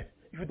abundant life.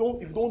 If you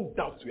don't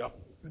doubt, you have.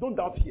 If you don't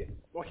doubt here,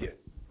 not here.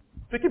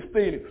 So you keep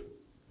saying it.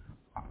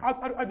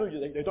 I know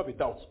you have a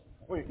doubt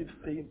when you keep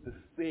saying the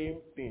same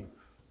thing.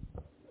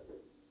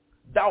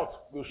 Doubt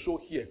will show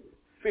here.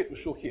 Faith will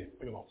show here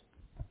in your mouth.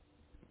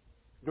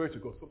 Glory to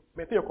God. So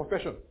maintain your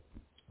confession.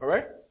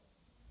 Alright?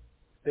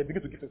 Then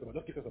begin to give thanks about it.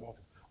 Just give thanks about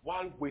it.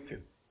 While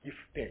waiting, give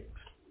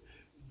thanks.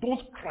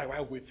 Don't cry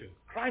while waiting.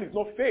 Crying is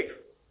not faith.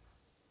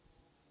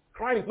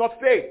 Crying is not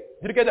faith.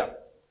 Did you get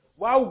that?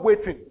 While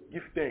waiting,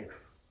 give thanks.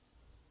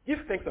 Give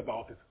thanks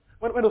about it.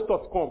 When those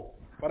thoughts come,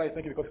 Father, I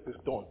thank you because it is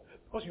done.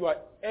 Because you are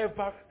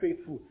ever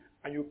faithful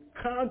and you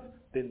can't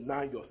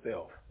deny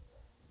yourself.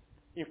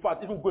 In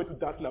fact, even going to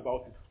dancing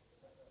about it.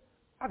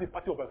 Have a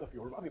party all by yourself in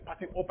your room. Have a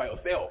party all by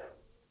yourself.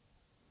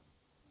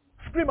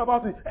 Scream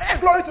about it. Hey,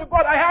 glory to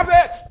God, I have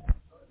it.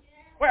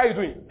 What are you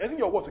doing? Isn't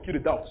your word to kill the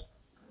doubt?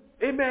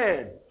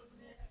 Amen.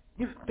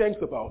 Give thanks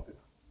about it.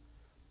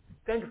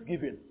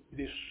 Thanksgiving is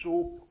a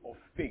show of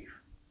faith.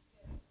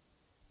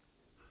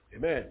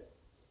 Amen.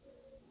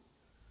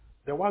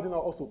 Then why do you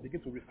not also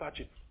begin to research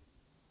it?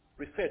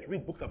 Research,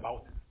 read books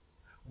about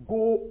it.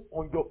 Go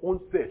on your own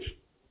search.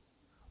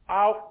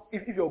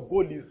 If your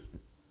goal is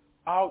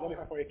how to make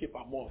 500K per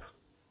month,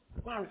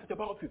 go and research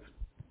about it.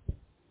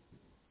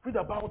 Read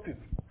about it.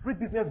 Read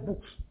business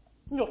books.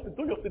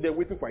 Don't just sit there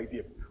waiting for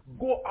idea.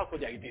 Go out for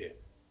the idea.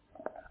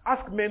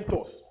 Ask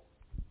mentors.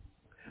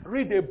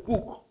 Read a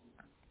book.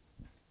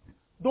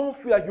 Don't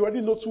feel like you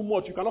already know too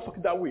much. You cannot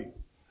succeed that way.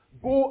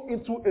 Go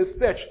into a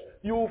search.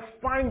 You'll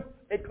find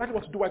exactly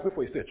what to do while going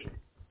for a search.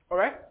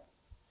 Alright?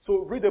 So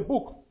read a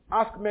book.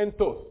 Ask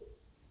mentors.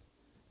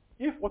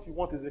 If what you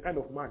want is the kind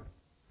of man,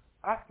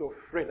 ask your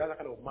friend, that's the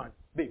kind of man.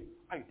 Babe,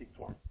 how you take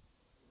one?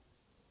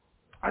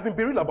 As in,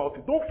 be real about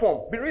it. Don't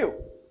form. Be real.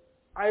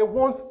 I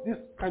want this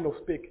kind of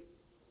steak.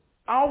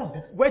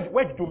 Where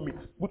did you meet?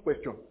 Good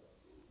question.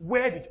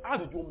 How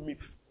did you meet?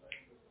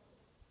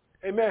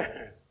 Amen.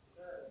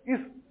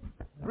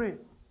 brain.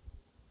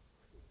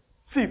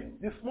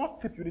 Tip, the small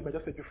tip you need might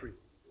just set you free.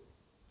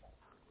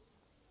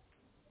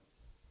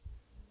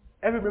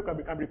 Every miracle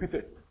can be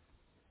repeated.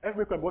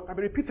 Every miracle can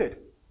be repeated.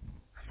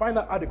 Find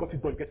out how they got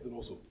it done, get it done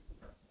also.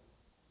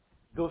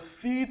 The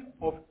seed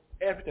of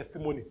every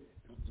testimony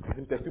is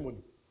in testimony.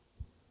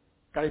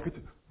 Can I repeat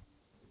it?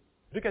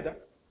 Do you get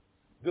that?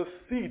 The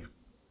seed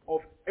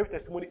of every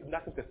testimony is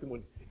not in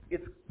testimony.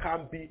 It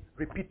can be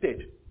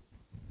repeated.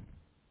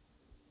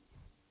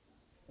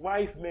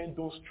 Wise men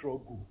don't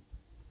struggle.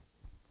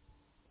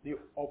 They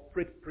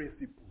operate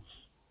principles.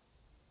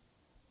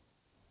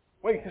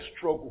 When you say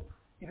struggle,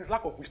 it is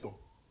lack of wisdom.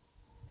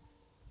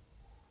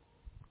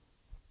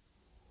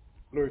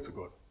 Glory to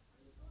God.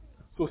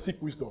 So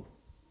seek wisdom.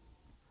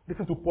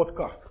 Listen to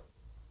podcasts.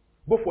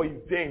 Go for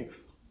events.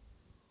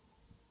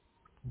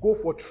 Go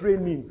for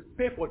trainings.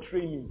 Pay for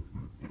trainings.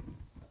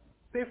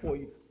 Pay for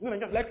it. No,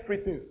 just like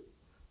free things.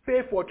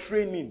 Pay for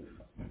trainings.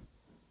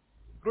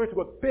 Glory to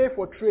God. Pay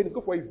for training.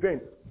 Go for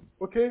events.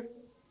 Okay?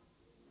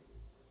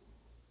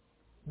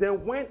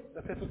 Then when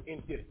the person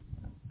in here,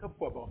 tell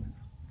people about it.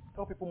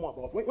 Tell people more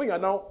about it. When you are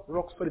now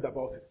rock solid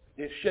about it,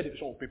 they share the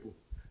vision with people.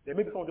 Then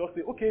maybe someone just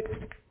say, okay,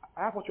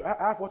 I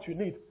have what you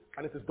need,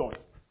 and it is done.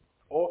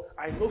 Or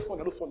I know someone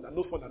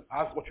that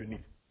has what you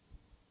need.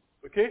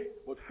 Okay?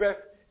 But first,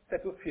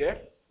 settle here.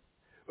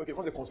 Okay,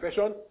 from the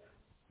confession,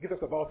 give us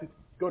about it,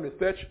 go on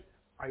research,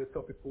 and you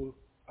tell people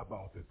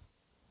about it.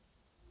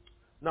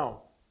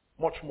 Now,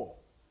 much more.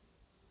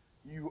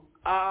 You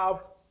have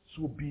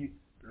to be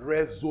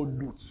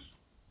resolute.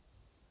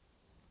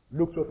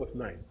 Luke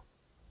 12:9.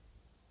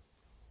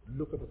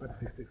 Luke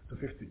 12:36 to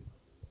 50.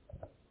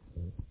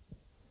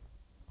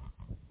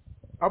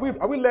 Are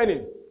we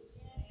learning?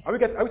 Are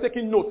we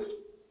taking notes?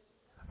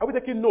 Are we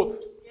taking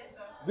notes? Yes,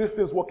 sir. These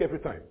things work every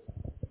time.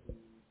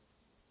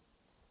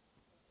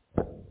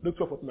 Luke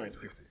 12:9 to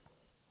 50.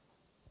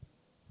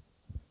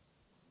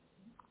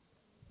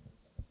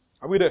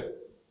 Are we there?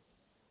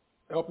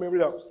 Help me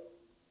read out.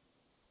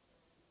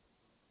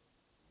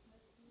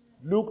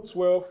 Luke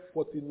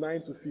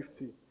 12:49 to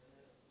 50.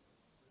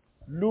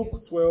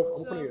 Luke 12,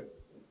 I'm opening it.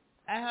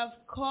 I have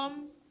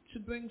come to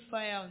bring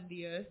fire on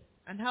the earth,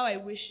 and how I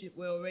wish it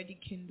were already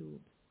kindled.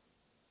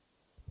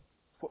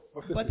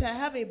 But I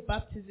have a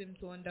baptism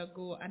to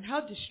undergo, and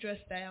how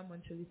distressed I am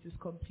until it is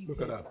completed.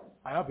 Look at that.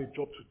 I have a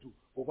job to do.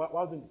 But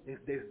while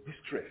there's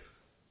distress,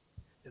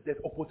 there's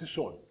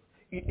opposition.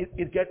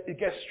 It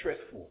gets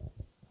stressful.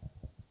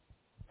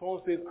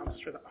 Someone says, I'm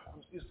stressed.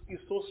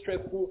 It's so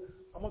stressful.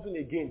 I'm not doing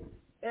it again.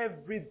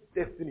 Every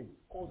destiny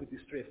comes with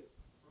distress.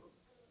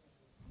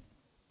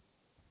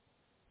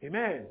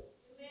 Amen.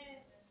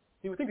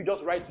 You think you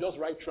just write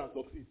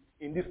translate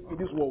in this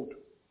world.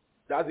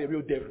 That's a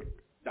real devil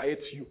that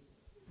hates you.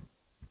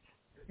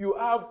 You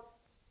have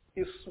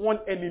a sworn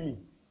enemy.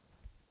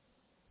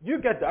 You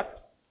get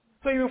that?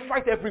 So you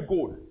fight every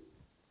goal.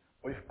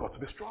 But you've got to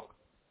be strong.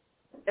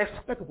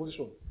 Expect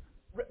opposition.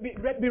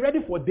 Be ready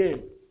for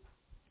them.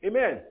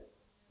 Amen.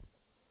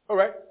 All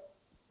right.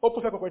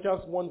 Open 2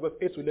 Corinthians 1 verse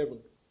 8 to 11.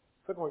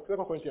 2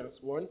 Corinthians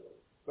 1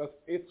 verse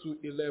 8 to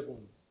 11.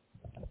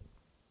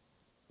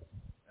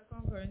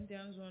 2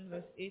 Corinthians 1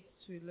 verse 8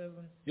 to 11.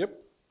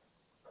 Yep.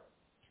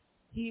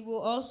 He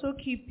will also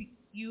keep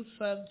you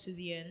firm to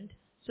the end,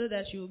 so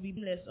that you will be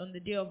blessed on the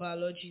day of our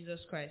Lord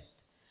Jesus Christ.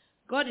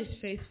 God is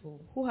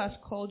faithful, who has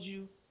called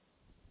you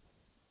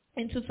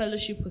into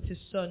fellowship with his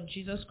Son,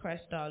 Jesus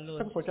Christ our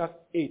Lord. 2 Corinthians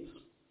 8,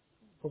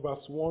 from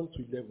verse 1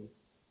 to 11.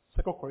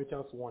 2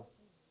 Corinthians 1,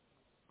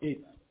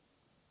 8,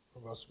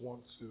 from verse 1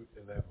 to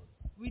 11.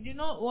 We do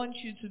not want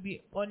you to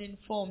be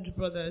uninformed,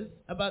 brothers,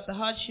 about the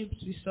hardships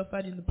we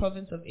suffered in the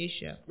province of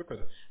Asia. Look at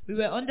that. We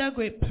were under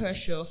great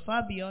pressure,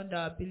 far beyond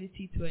our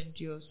ability to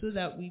endure, so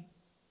that we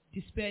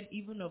despaired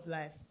even of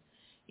life.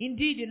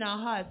 Indeed, in our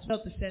hearts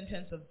felt the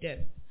sentence of death.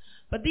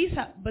 But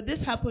this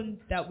happened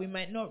that we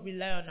might not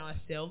rely on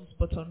ourselves,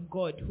 but on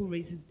God, who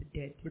raises the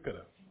dead. Look at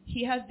that.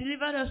 He has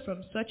delivered us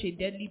from such a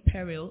deadly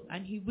peril,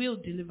 and he will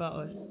deliver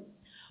us.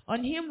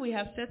 On him we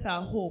have set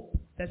our hope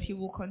that he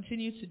will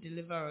continue to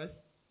deliver us,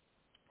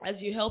 as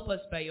you help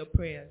us by your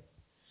prayers.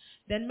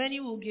 Then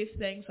many will give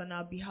thanks on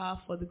our behalf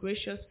for the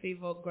gracious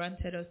favor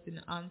granted us in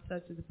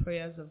answer to the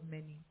prayers of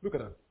many. Look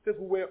at that. It says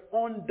we were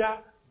under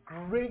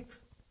great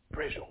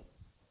pressure.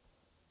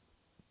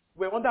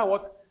 We're under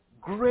what?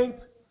 Great.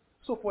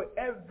 So for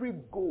every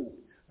goal,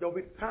 there will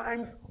be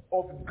times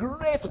of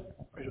great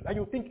pressure. And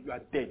you think you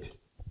are dead.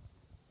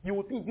 You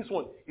will think this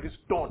one, it is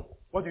done.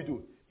 What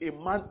do? A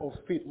man of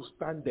faith will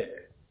stand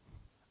there.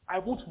 I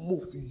won't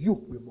move,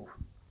 you will move.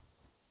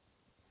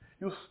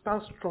 You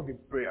stand strong in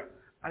prayer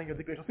and in your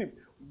declaration. See,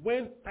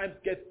 when times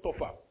get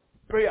tougher,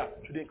 prayer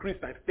should increase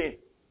times 10.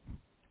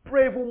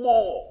 Pray even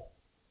more.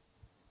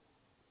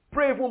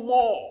 Pray even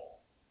more.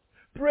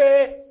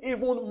 Pray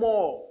even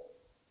more.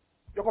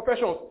 Your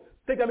confessions,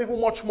 take them even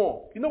much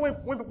more. You know when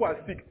people are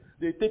sick,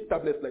 they take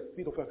tablets like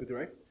feet of faith,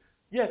 right?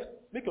 Yes,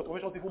 make your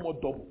confessions even more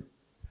double.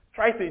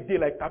 Twice a day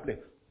like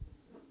tablets.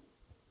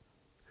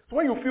 So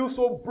when you feel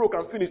so broke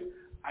and finished,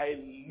 I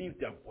live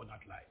the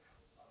abundant life.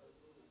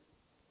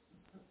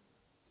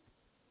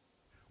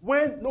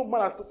 When no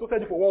man has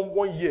toasted you for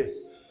one year,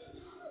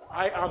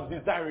 I am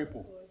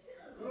desirable.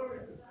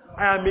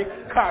 I am a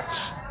catch.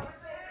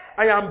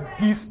 I am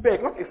the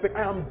spec. Not a spec,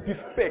 I am the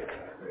spec.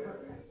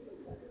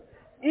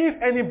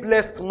 If any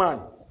blessed man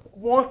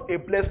wants a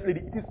blessed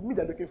lady, it is me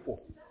they're looking for.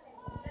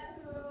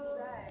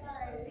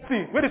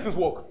 See, where does this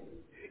work?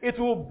 It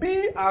will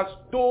be as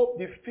though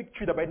the fig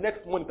tree that by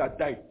next morning had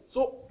died.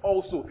 So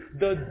also,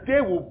 the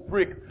day will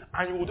break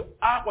and you would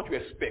have what you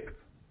expect.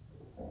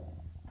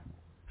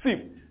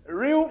 See,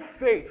 real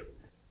faith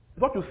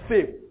is what you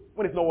say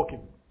when it's not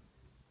working.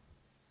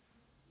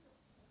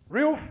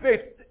 Real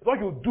faith is what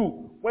you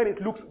do when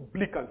it looks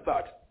bleak and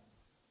sad.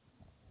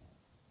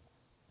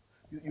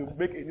 You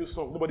make a new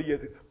song, nobody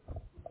hears it.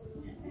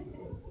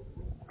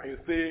 And you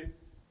say,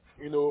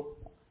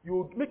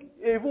 you make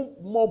even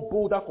more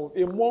bolder,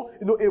 a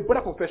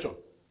bolder confession.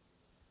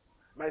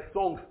 My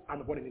songs are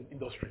not born in the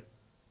industry.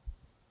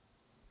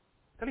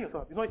 Telling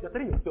yourself, you're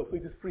telling yourself, so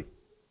it is free.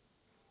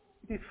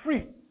 It is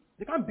free.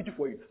 They can't beat you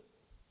for it.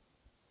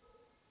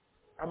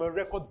 I'm a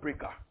record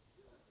breaker.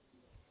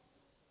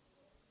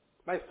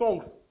 My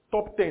songs,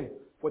 top 10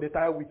 for the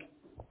entire week,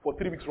 for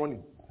 3 weeks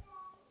running.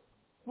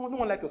 No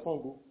one likes your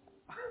song, go.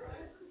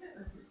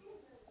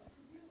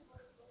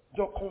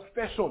 Your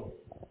confession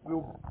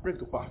will bring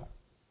to pass.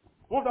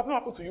 What will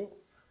happen to you?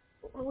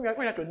 When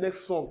you have your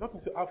next song, not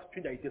to have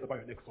strange ideas about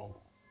your next song.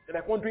 You're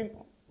like wondering,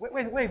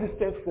 where is this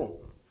sense from?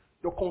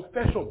 Your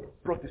confession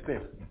brought this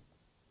sense.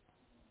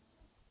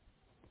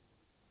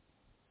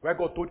 Where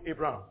God told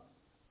Abraham,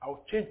 I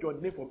will change your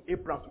name from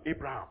Abraham to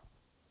Abraham.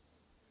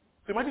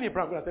 So imagine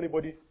Abraham going to tell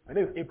anybody, my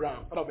name is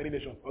Abraham, father of many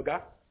nations. Okay?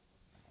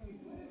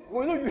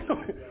 Well,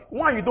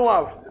 one you don't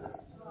have.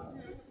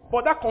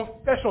 But that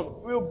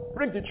confession will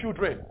bring the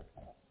children.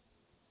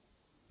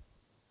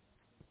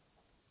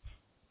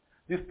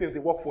 These things, they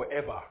work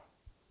forever.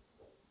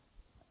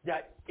 They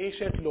are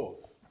ancient laws.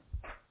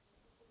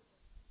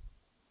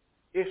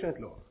 Ancient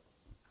laws.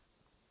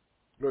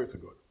 Glory to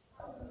God.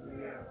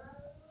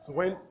 So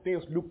when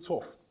things look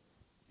tough,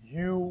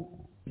 you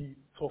be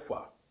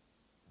tougher.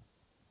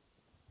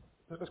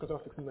 Let's go to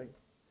 16 9.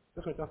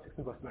 Let's go to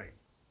 16 verse 9.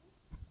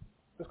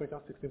 Let's go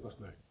to 16 verse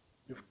 9.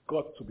 You've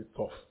got to be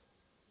tough.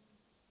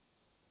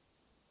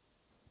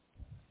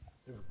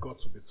 You've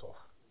got to be tough.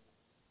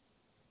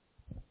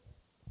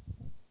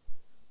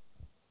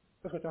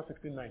 Let's go to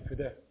 16 9. See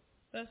there.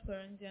 1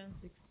 Corinthians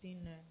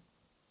 16:9.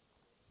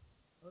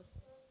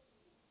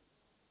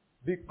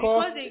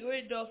 Because a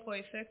great door for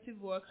effective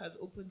work has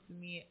opened to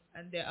me,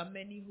 and there are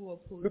many who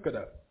oppose. Look at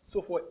that.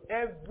 So for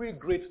every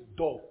great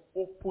door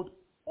opened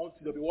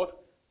unto there will be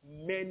what?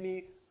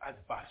 Many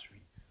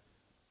adversaries.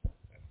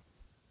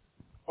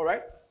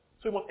 Alright?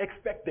 So you must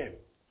expect them.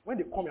 When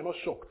they come, you're not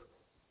shocked.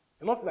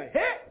 You're not like,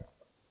 hey!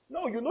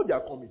 No, you know they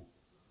are coming.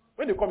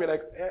 When they come, you're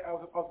like, hey, I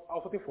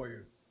was waiting for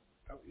you.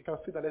 You can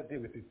see that, let's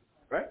deal with it.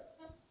 Right?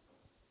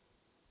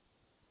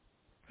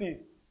 See,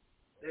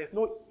 there is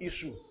no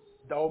issue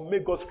that will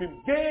make God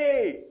scream,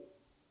 yay!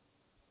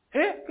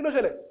 Hey,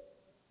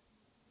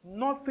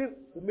 nothing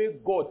will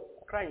make God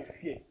cry in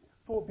fear.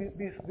 So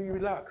be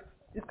relaxed.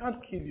 It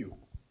can't kill you.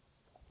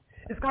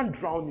 It can't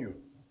drown you.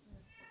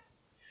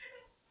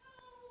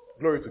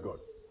 Glory to God.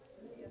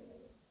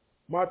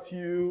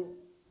 Matthew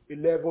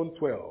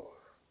 11:12.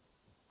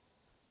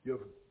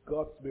 You've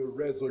got to be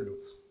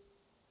resolute.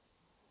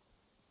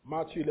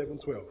 Matthew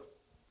 11:12.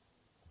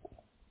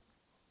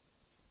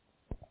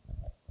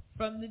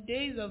 From the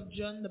days of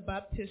John the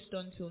Baptist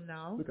until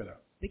now, Look at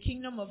that. the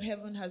kingdom of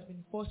heaven has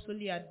been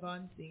forcefully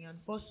advancing, and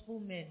forceful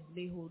men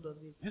lay hold of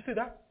it. You see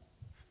that?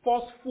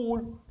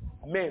 Forceful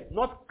men,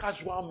 not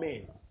casual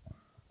men,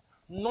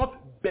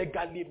 not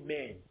beggarly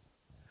men,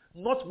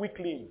 not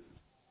weaklings,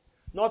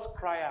 not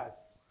criers.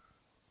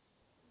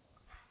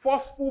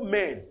 Forceful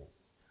men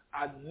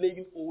are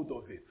laying hold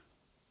of it.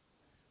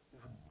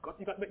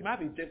 You might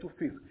have a gentle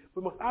face,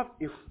 but you must have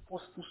a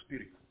forceful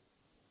spirit.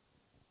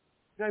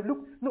 Now,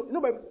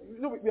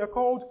 look, we are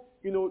called,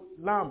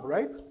 lamb,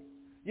 right?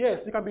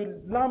 Yes, you can be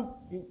lamb,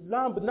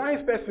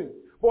 nice person,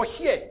 but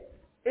here,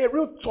 a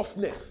real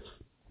toughness.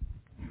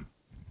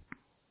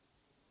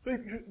 So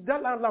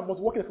that lamb must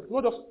work in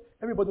not just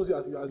everybody knows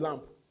you are a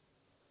lamb.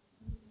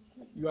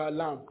 You are a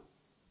lamb.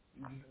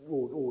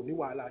 Oh,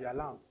 you are a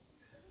lamb.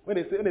 When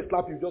they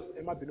slap you, just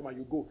and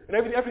you go. And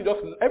everything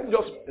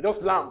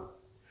just lamb.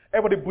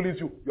 Everybody bullies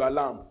you, you are a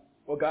lamb.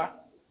 Okay?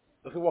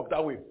 Doesn't work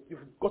that way. You've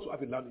got to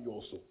have a lamb in you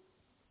also.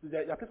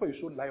 There are places where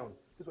you show lion,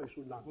 places where you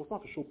show lamb. It's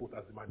not to show both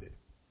as demanded.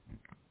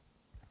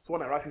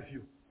 Someone harasses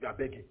you, you are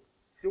begging.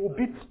 They will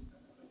beat.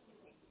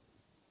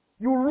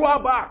 You roar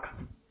back.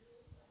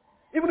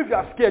 Even if you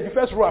are scared, you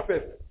first roar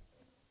first.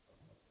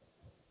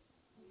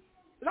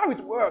 That's how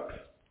it works.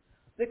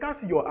 They can't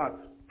see your heart.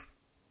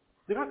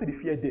 They can't see the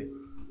fear there.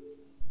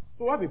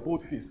 So have a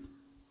bold face.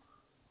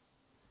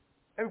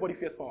 Everybody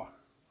fears power.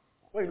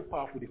 When you look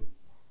powerful, they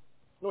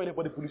not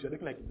anybody bullies you,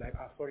 looking like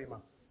sorry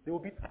man. They will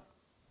beat.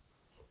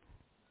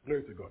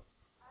 Glory to God.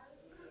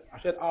 I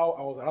said how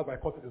I was aroused by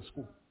cousins in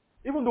school.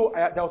 Even though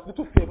there was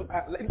little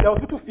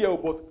fear,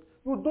 but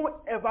you don't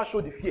ever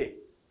show the fear.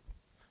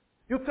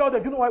 You tell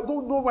them, you know, I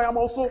don't know why I'm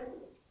also.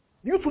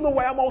 You to know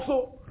why I'm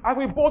also. I have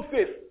a bold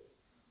face.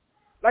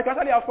 Like I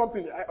actually have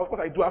something. Of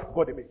course, I do have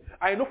God in me.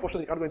 I know for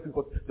sure you can't do anything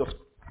because just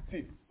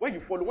see when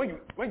you follow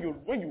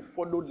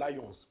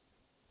lions,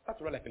 that's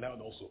right like a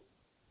lion also.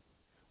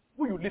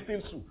 Who you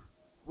listen to,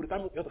 with the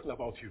time you're talking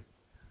about you.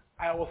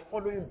 I was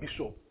following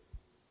Bishop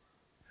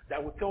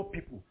that would tell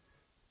people,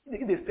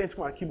 if they send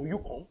to Akim, will you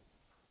come?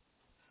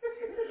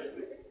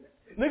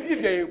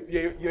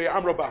 If you're an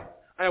arm robber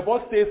and your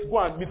boss says go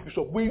and meet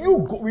Bishop, will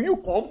you go, will you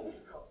come?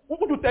 What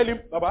would you tell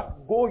him? Baba,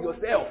 go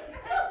yourself.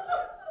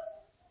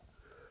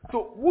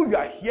 So who you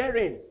are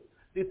hearing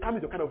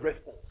determines your kind of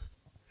response.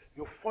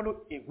 You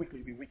follow a weak,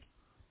 you'll be weak.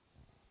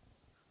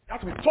 You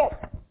have to be tough.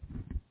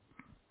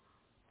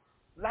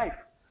 Life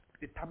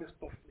determines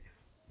toughness.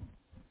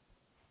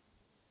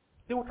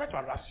 They will try to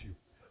harass you.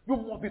 You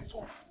must be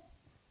tough.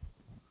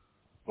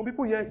 Some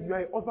people here, you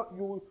are a husband,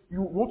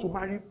 you want to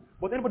marry,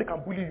 but anybody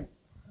can bully you.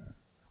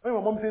 When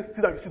my mom says,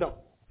 sit down, you sit down.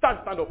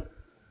 Stand up.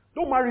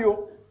 Don't marry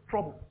you.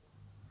 Trouble.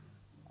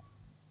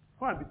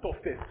 Go and be tough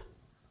first.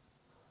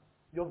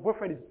 Your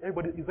boyfriend is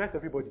nice to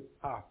everybody.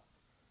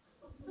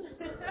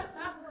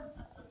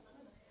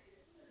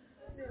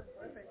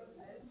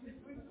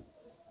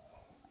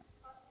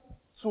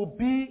 To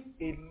be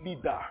a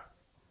leader,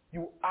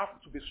 you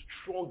have to be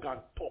strong and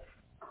tough.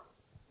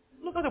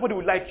 Not everybody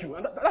will like you,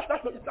 and that's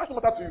not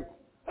matter to you.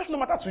 That should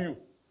not matter to you. It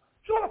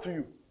should not matter to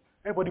you.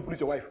 Everybody bullies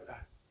your wife.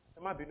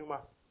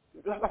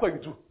 That's what you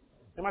do.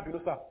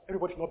 Sir.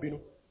 Everybody should not be no.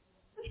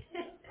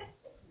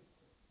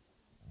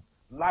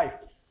 Life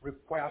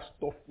requires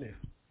toughness.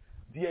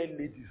 Dear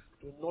ladies,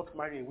 do not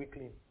marry a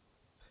weakling.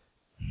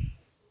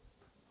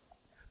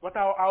 No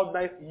matter how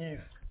nice he is,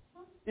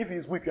 if he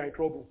is weak, you are in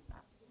trouble.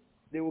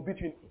 They will beat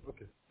you in.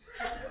 Okay.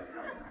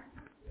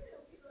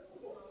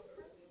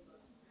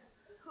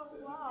 Oh,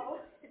 wow.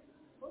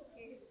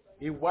 Okay.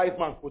 A wise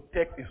man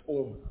protects his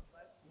home.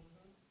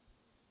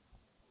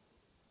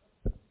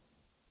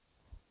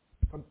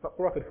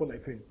 Proverbs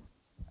 34:19.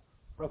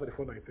 Proverbs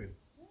 34:19.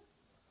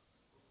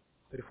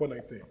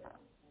 34:19.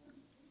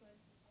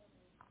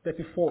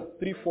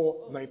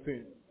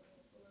 34:19.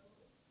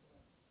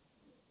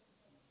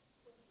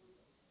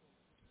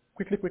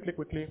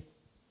 Quickly.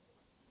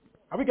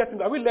 Are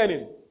we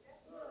learning?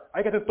 Are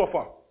you getting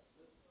tougher?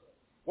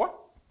 What?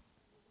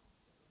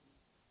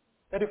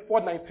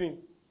 34:19.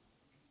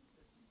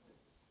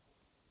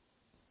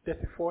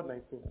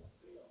 34:19.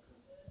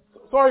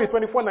 Sorry,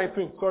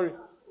 24:19. Sorry.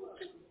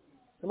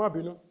 I'm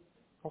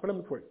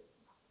calling for it.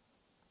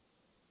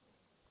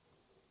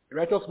 A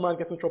righteous man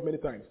gets in trouble many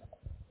times,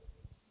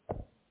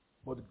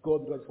 but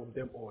God delivers from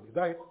them all. Is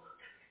that it?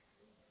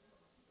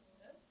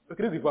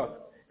 Okay, this is the verse.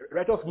 A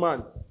righteous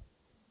man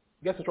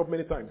gets in trouble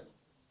many times,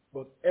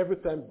 but every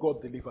time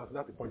God delivers.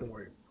 That's the point. Don't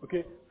worry.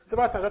 Okay.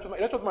 Several times, a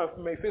righteous man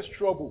may face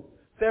trouble.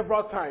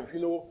 Several times,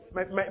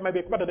 might be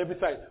expected on every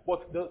side,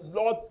 but the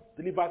Lord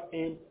delivers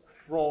him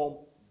from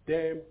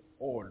them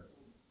all.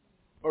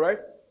 All right.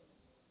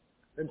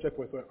 Let me check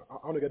for it. I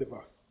want to get the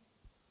verse.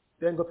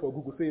 Thank God for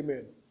Google. Say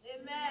amen.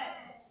 Amen.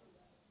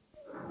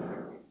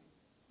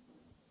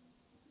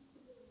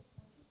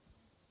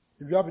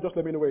 If you have it, just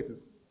let me know where it is.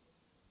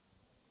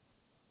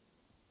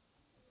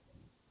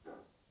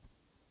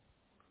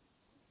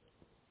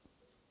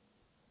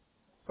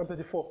 Psalm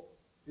 34.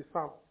 It's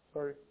Psalm.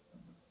 Sorry.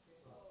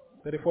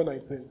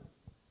 34:19.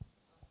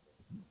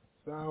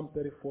 Psalm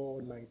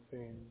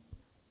 34:19.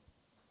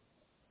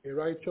 A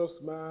righteous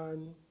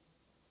man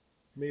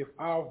may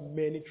have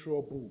many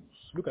troubles.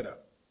 Look at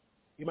that.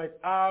 He might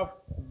have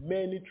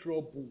many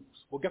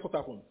troubles. But guess what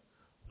happens?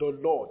 The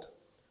Lord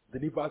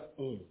delivers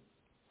him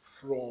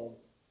from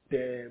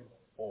them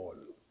all.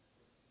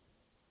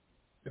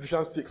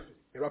 Ephesians 6.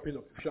 Wrapping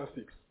up. Ephesians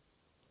 6.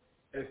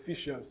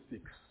 Ephesians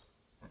 6.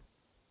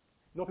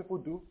 You know what people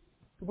do?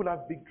 People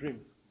have big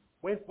dreams.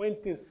 When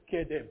things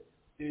scare them,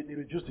 they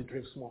reduce the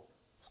dream small.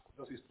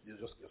 Just.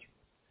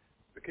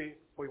 Okay?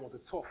 But you want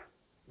it tough.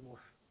 You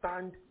must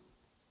stand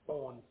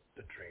on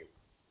the dream.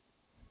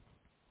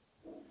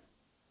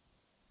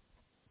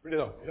 Read it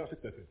out. Ephesians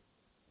 6:13.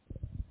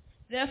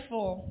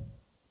 Therefore,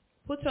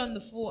 put on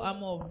the full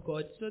armor of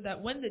God, so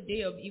that when the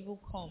day of evil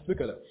comes,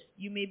 Look at that.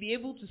 you may be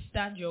able to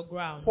stand your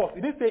ground. First,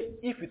 it didn't say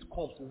if it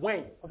comes,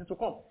 when, because it will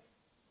come.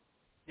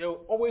 There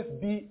will always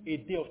be a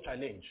day of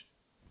challenge.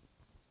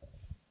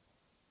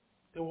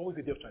 There will always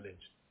be a day of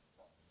challenge.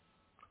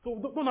 So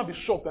don't not be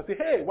shocked and say,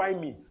 hey, why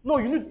me? No,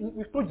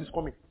 we told you it's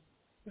coming.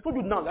 We told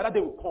you now that day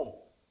will come.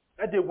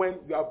 That day when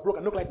you are broke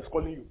and look like it's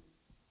calling you.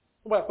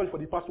 Nobody has called you for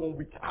the past 1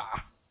 week.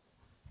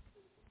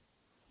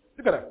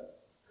 Look at that.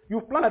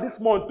 You planned at this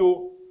month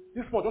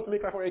just to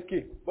make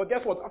 500K. But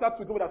guess what?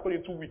 After 2 weeks, nobody has called you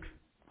in 2 weeks.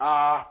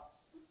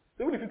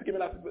 So even if you came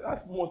in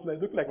last month, it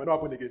looks like it might not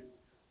happen again.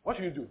 What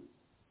should you do?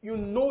 You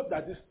know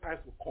that this time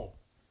will come.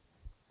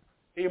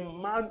 A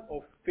man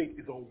of faith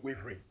is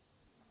unwavering.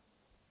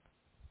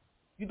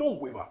 You don't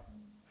waver.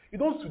 You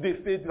don't today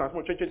say this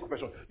and change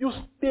confession. You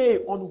stay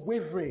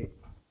unwavering.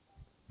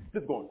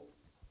 Let's go on.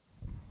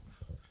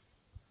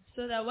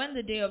 so that when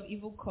the day of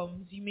evil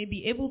comes, you may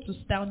be able to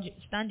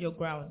stand your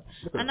ground.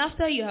 And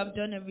after you have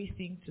done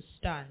everything to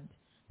stand,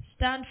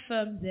 stand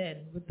firm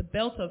then, with the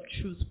belt of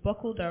truth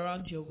buckled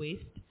around your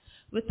waist,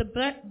 with the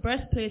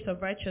breastplate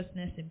of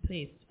righteousness in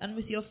place, and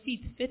with your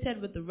feet fitted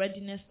with the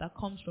readiness that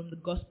comes from the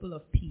gospel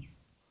of peace.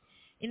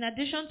 In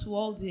addition to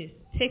all this,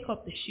 take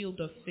up the shield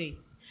of faith,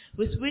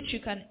 with which you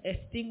can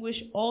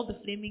extinguish all the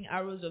flaming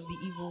arrows of the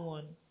evil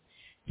one.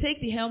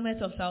 Take the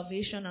helmet of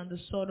salvation and the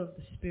sword of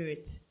the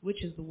Spirit,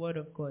 which is the word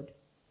of God.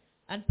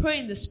 And pray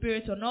in the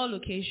Spirit on all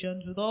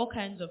occasions with all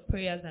kinds of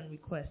prayers and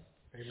requests.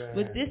 Amen.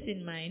 With this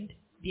in mind,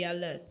 be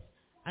alert,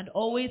 and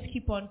always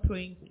keep on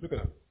praying. Look at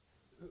that.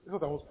 This is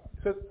what I want. It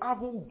says,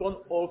 having done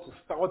all to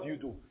stand, what do?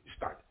 You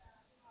stand.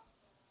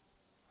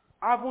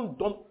 Having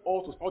done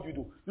all to stand, what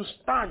do? You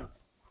stand.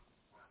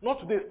 Not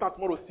today start,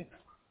 tomorrow sit.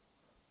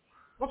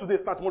 Not today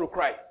start, tomorrow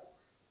cry.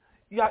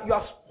 You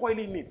are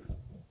spoiling it.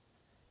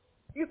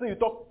 Even you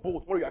talk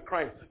bold, tomorrow you are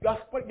crying. You are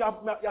spoiling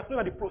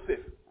at the process.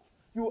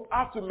 You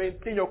have to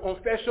maintain your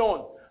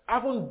confession.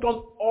 Haven't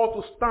done all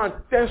to stand,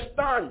 then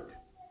stand.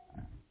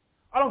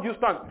 How long do you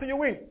stand? Till you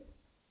win.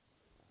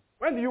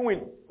 When do you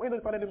win? When you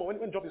don't stand anymore,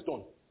 when the job is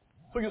done.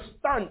 So you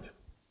stand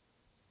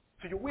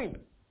till you win.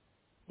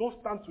 Don't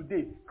stand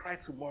today, cry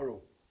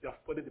tomorrow. You have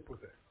studied the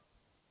process.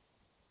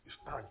 You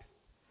stand.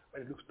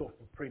 When it looks tough,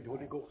 you pray in the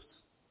Holy Ghost.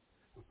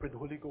 You pray in the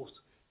Holy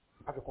Ghost.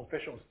 Have your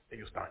confessions, and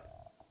you stand.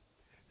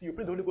 See, you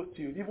pray in the Holy Ghost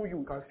till even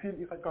you can feel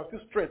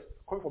strength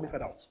coming from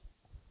inside out.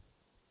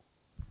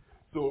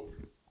 So,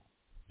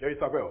 there is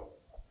Abel.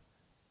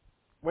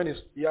 When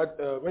his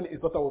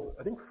daughter was,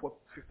 I think, for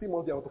 15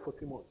 months, they were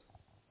 14 months.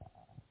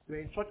 They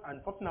were in church,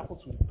 and something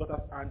happened to his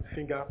daughter's hand,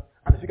 finger,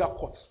 and the finger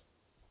cut.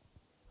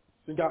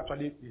 Finger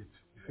actually is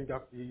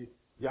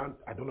the hand,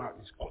 I don't know,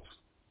 is cut.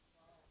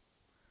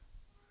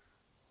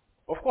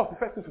 Of course, the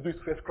first thing to do is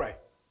to first cry.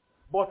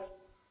 But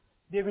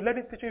they were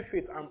learning teaching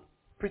faith and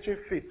preaching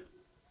faith.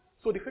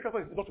 So the faith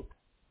pastor is not to.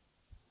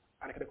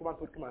 And the command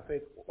told him and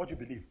said, what do you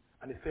believe?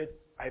 And he said,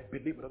 I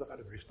believe my daughter's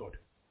hand will be restored.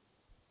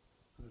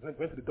 So they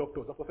went to the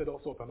doctor. The doctor said all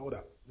sorts and all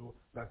that.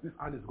 That this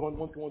hand is gone,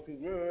 one thing,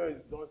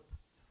 it's done.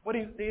 But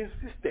they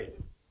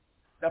insisted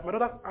that my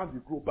daughter's hand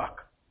will grow back.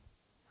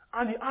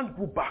 And the hand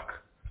grew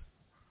back.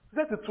 He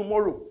said to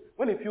tomorrow,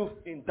 when he feels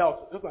in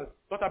doubt, just like,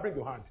 daughter, bring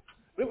your hand.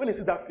 When he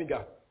sees that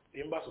finger,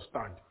 he remembers to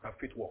stand, that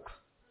faith works.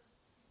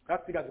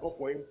 That finger has become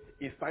for him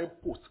a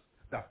signpost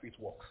that faith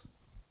works.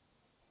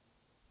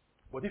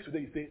 But if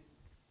today you say,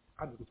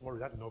 hand will go tomorrow,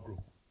 that will not grow.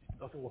 It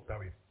doesn't work that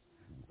way.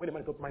 When a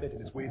man is not minded in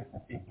his ways,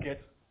 he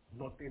gets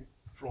nothing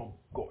from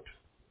God.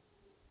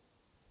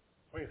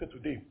 When you say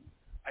today,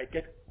 I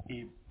get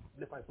a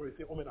left hand, you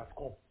say, Omen has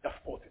come, that's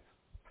 40.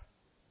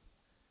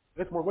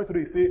 Next morning, when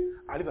today you say,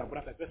 I live in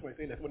Abundance, next morning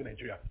you say, next morning in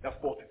Nigeria,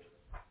 that's 40.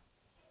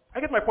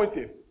 I get my point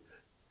here.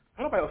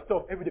 You're not by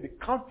yourself every day, be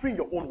countering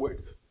your own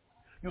words.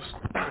 You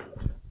stand.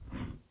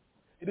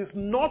 It is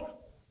not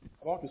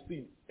about to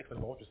see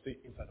external, but what to say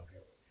inside of you.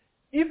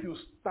 If you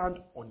stand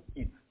on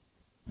it,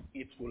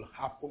 it will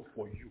happen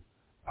for you,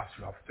 as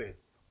you have said.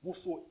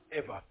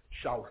 Whosoever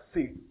shall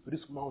say to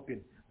this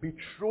mountain, be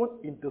thrown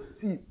in the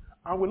sea,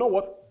 and will not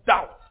what?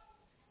 Doubt.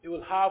 It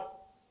will have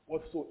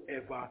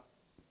whatsoever.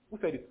 Who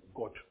said it?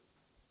 God.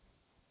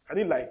 Can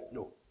he lie?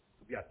 No.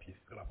 Be at peace.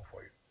 It's going to happen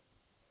for you.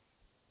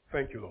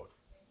 Thank you, Lord.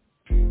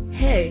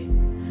 Hey,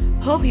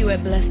 hope you were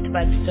blessed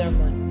by the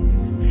sermon.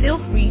 Feel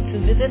free to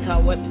visit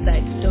our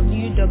website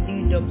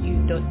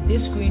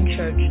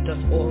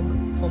www.thisgreenchurch.org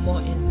for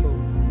more info.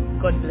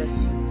 God bless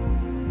you.